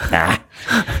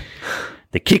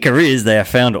 The kicker is they are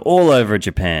found all over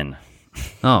Japan.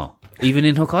 Oh, even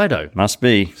in Hokkaido. Must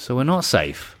be. So we're not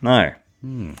safe. No.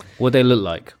 What they look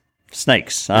like?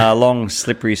 Snakes. Long,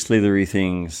 slippery, slithery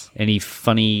things. Any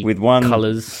funny With one-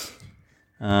 colours?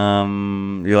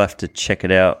 You'll have to check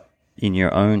it out in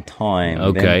your own time.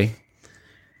 Okay,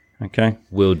 Ben. Okay.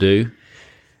 will do.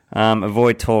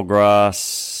 Avoid tall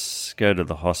grass. Go to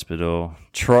the hospital.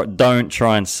 Don't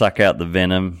try and suck out the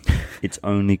venom. It's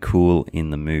only cool in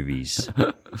the movies.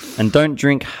 And don't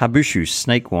drink habushu,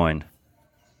 snake wine.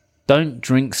 Don't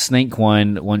drink snake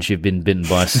wine once you've been bitten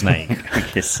by a snake.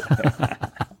 Yes.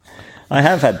 I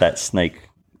have had that snake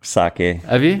sake.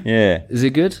 Have you? Yeah. Is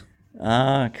it good?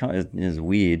 It was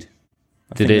weird.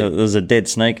 Did There it? was a dead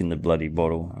snake in the bloody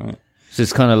bottle. Right? So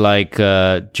it's kind of like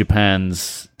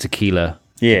Japan's tequila,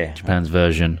 Yeah. Japan's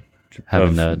version,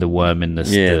 having the worm in the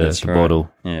That's right. bottle.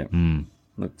 Yeah.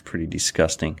 Looked pretty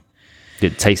disgusting.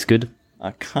 Did it taste good?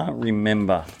 I can't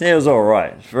remember. Yeah, it was all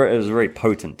right. It was very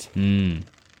potent.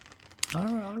 All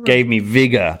right. Gave me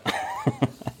vigor.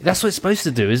 That's what it's supposed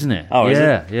to do, isn't it? Oh, is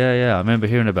yeah, yeah. I remember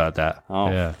hearing about that. Oh.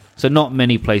 Yeah. So not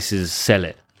many places sell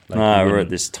it. Like you We're at wouldn't-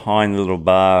 this tiny little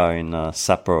bar in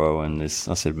Sapporo, and I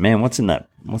said, "Man, what's in that?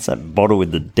 What's that bottle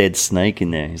with the dead snake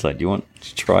in there?" He's like, "Do you want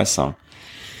to try some?"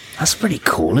 That's pretty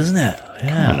cool, isn't it?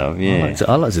 Yeah. Kind of, yeah.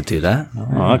 I like to do that.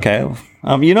 Oh, okay.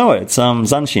 You know it. It's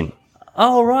Zanshin.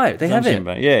 Oh, right. They have it. Zanshin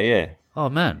bar. Yeah. Oh,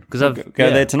 man. Because I've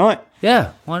Go there tonight.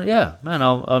 Yeah. Well, yeah. Man,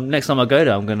 I'll next time I go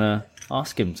there, I'm going to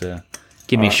ask him to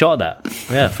give me a shot at that.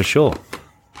 Yeah, for sure.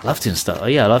 Love to stuff.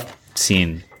 Yeah, I love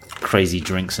seeing crazy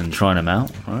drinks and trying them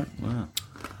out. Right? Wow.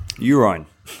 Urine.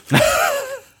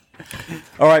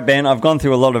 All right, Ben, I've gone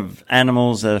through a lot of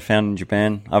animals that are found in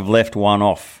Japan. I've left one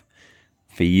off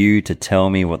for you to tell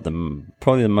me what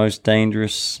probably the most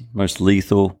dangerous, most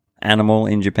lethal animal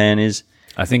in Japan is.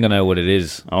 I think I know what it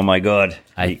is. Oh, my God.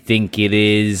 I think it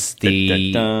is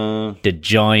the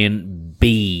giant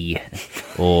bee,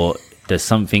 or the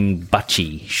something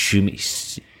bachi.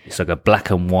 It's like a black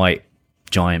and white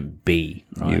giant bee.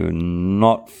 Right? You're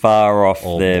not far off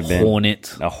Or there, Ben.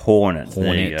 hornet. A hornet.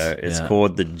 There you Hornet, go. It's yeah.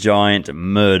 called the giant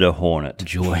murder hornet.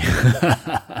 Joy.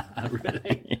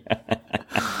 Really?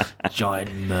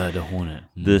 Giant murder hornet.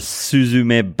 The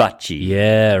Suzume Bachi.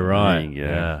 Yeah, right. There you go.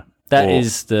 Yeah. That Or-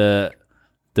 is the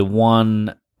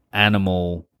one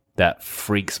animal that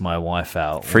freaks my wife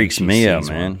out. when Freaks she me out, sees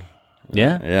man. one.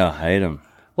 Yeah? Yeah, I hate them.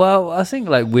 Well, I think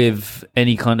like with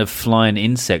any kind of flying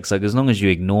insects, like as long as you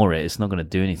ignore it, it's not going to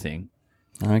do anything.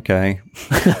 Okay.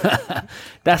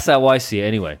 That's how I see it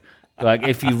anyway. Like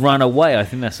if you run away, I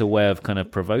think that's a way of kind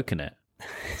of provoking it.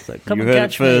 It's like, come You and heard it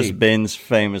catch first, me. Ben's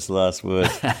famous last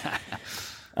words.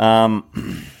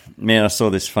 Man, I saw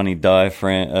this funny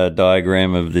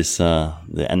diagram of this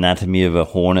the anatomy of a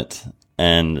hornet,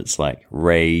 and it's like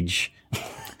rage,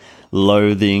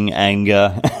 loathing,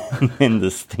 anger, and the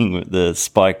sting,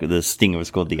 the stinger was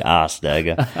called the arse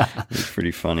dagger. It's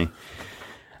pretty funny.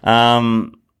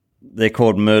 They're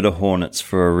called murder hornets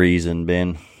for a reason,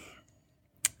 Ben.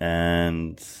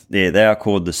 And yeah, they are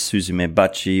called the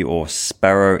Suzumebachi, or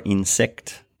sparrow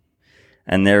insect.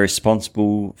 And they're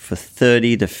responsible for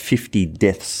 30 to 50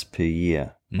 deaths per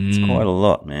year. It's quite a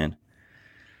lot, man.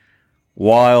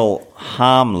 While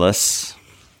harmless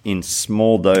in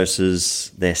small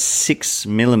doses, they're 6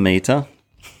 millimeter.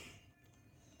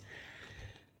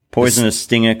 Poisonous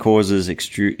stinger causes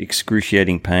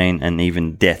excruciating pain and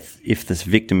even death if the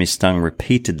victim is stung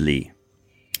repeatedly.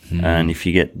 And if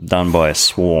you get done by a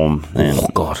swarm, then Oh,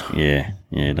 God. yeah,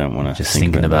 you don't want to. Just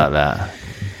thinking about that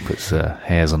puts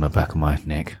hairs on the back of my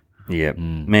neck. Yeah,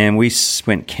 man, we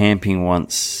went camping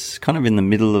once, kind of in the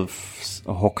middle of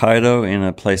Hokkaido, in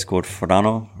a place called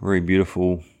Furano, very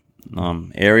beautiful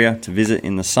area to visit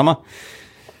in the summer.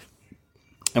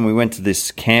 and we went to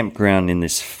this campground in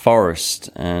this forest,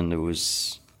 and it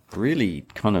was really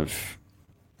kind of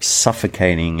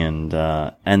suffocating, and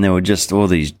there were just all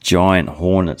these giant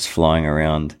hornets flying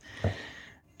around.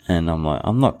 And I'm like,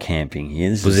 I'm not camping here.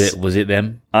 Was it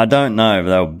them? I don't know, but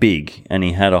they were big, and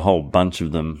he had a whole bunch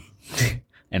of them.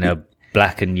 And they're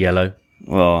black and yellow.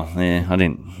 Well, yeah, I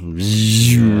didn't.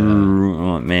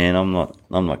 I'm like, man, I'm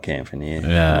not camping here.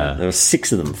 Yeah. There were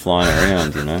 6 of them flying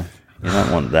around. You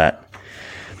don't want that.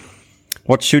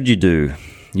 What should you do?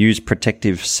 Use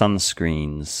protective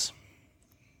sunscreens.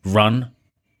 Run.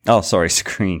 Oh, sorry,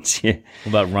 screens. Yeah. What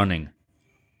about running?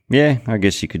 Yeah, I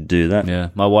guess you could do that. Yeah,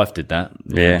 my wife did that.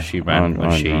 Yeah, she ran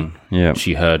when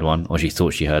she heard one, or she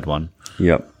thought she heard one.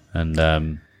 Yep.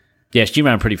 And she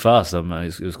ran pretty fast.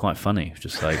 It was quite funny. It was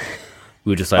just like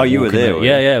we were just like. Oh, you were there?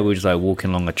 Yeah. We were just like walking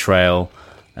along a trail,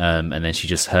 and then she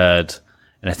just heard,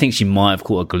 and I think she might have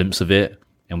caught a glimpse of it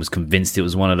and was convinced it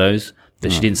was one of those.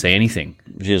 But she didn't say anything.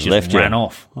 She just left ran you.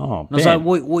 off. Oh, and I was like,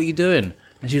 "What are you doing?"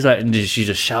 And she's like, and she's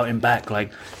just shouting back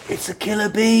like, "It's a killer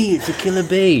bee! It's a killer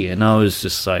bee!" And I was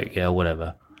just like, "Yeah,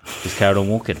 whatever." Just carried on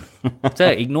walking. So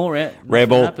ignore it.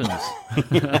 Rebel. Nothing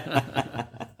happens.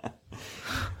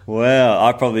 Well,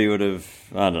 I probably would have.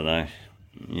 I don't know.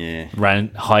 Yeah.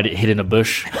 Hid in a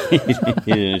bush. Hid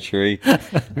in a tree.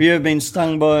 Have you ever been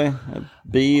stung by a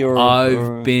bee or?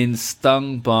 I've been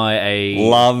stung by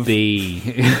a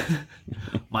bee.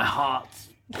 My heart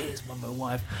is by my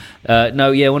wife.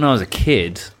 No, yeah. When I was a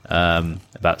kid,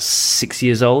 about 6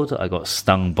 years old, I got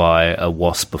stung by a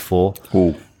wasp before.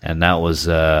 Ooh. And that was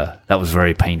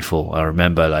very painful. I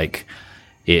remember like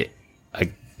it.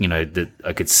 I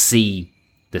could see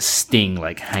the sting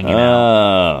like hanging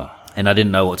out. And I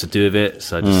didn't know what to do with it,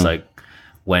 so I just like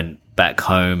went back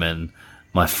home, and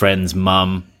my friend's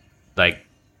mum like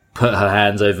put her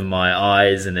hands over my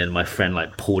eyes, and then my friend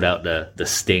like pulled out the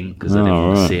sting because I didn't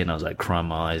want to see it, and I was like crying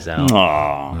my eyes out.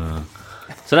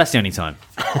 So that's the only time.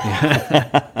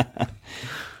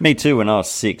 Me too when I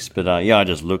was 6, but I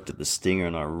just looked at the stinger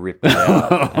and I ripped it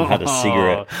out and had a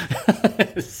cigarette.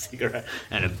 A cigarette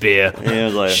and a beer. Yeah, it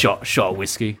was like shot of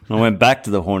whiskey. I went back to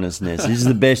the hornet's nest. This is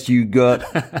the best you got.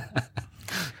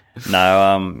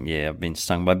 No, I've been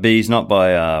stung by bees, not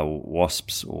by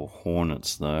wasps or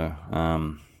hornets though.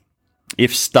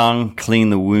 If stung,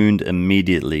 clean the wound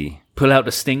immediately. Pull out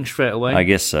the sting straight away? I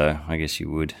guess so. I guess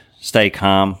you would. Stay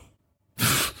calm.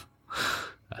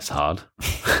 That's hard.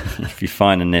 If you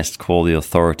find a nest, call the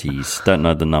authorities. Don't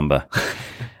know the number.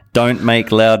 Don't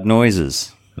make loud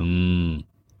noises.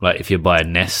 Like if you're by a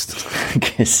nest. I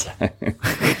guess so.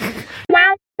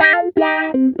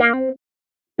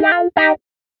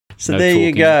 So there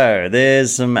you go.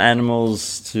 There's some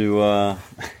animals to...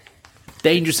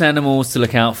 Dangerous animals to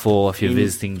look out for if you're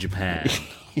visiting Japan.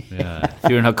 Yeah. If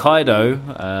you're in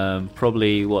Hokkaido,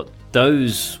 probably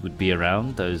those would be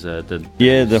around. Those are the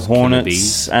hornets,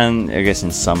 bees. And I guess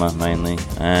in summer mainly,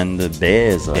 and the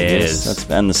bears. I guess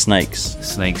and the snakes.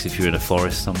 Snakes if you're in a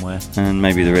forest somewhere, and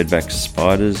maybe the redback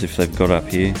spiders if they've got up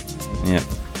here. Yeah.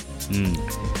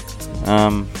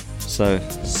 So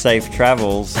safe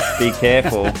travels. Be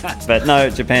careful. But no,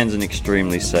 Japan's an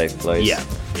extremely safe place. Yeah.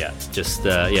 Just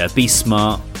be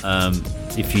smart.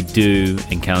 If you do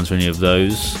encounter any of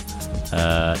those,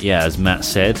 as Matt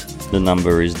said, the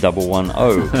number is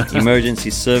 110. Emergency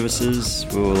services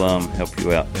will help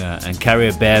you out. Yeah, and carry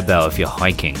a bear bell if you're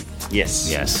hiking.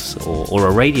 Yes, or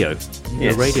a radio.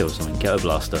 Yes. A radio or something. Get a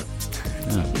blaster.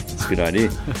 Yeah. That's a good idea.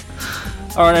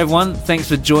 All right, everyone. Thanks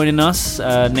for joining us.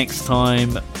 Next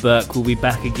time, Burke will be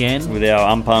back again with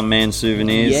our Umpan Man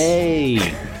souvenirs. Yay!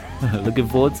 Looking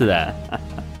forward to that.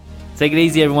 Take it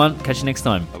easy, everyone. Catch you next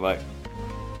time. Bye-bye.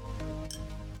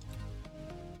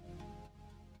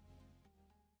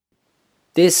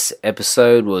 This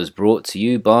episode was brought to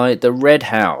you by The Red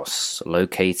House,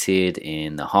 located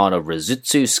in the heart of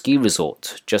Rizutsu Ski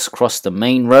Resort, just across the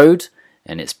main road,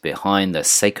 and it's behind the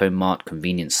Seiko Mart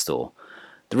convenience store.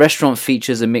 The restaurant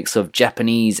features a mix of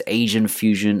Japanese, Asian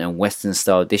fusion, and Western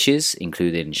style dishes,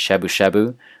 including shabu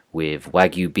shabu with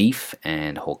Wagyu beef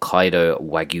and Hokkaido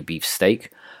Wagyu beef steak.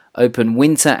 Open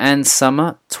winter and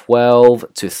summer, 12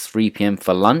 to 3 p.m.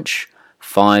 for lunch,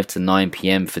 5 to 9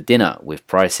 p.m. for dinner, with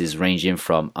prices ranging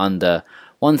from under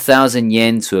 1,000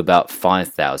 yen to about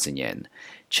 5,000 yen.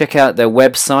 Check out their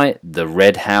website,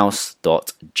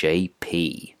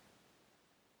 theredhouse.jp.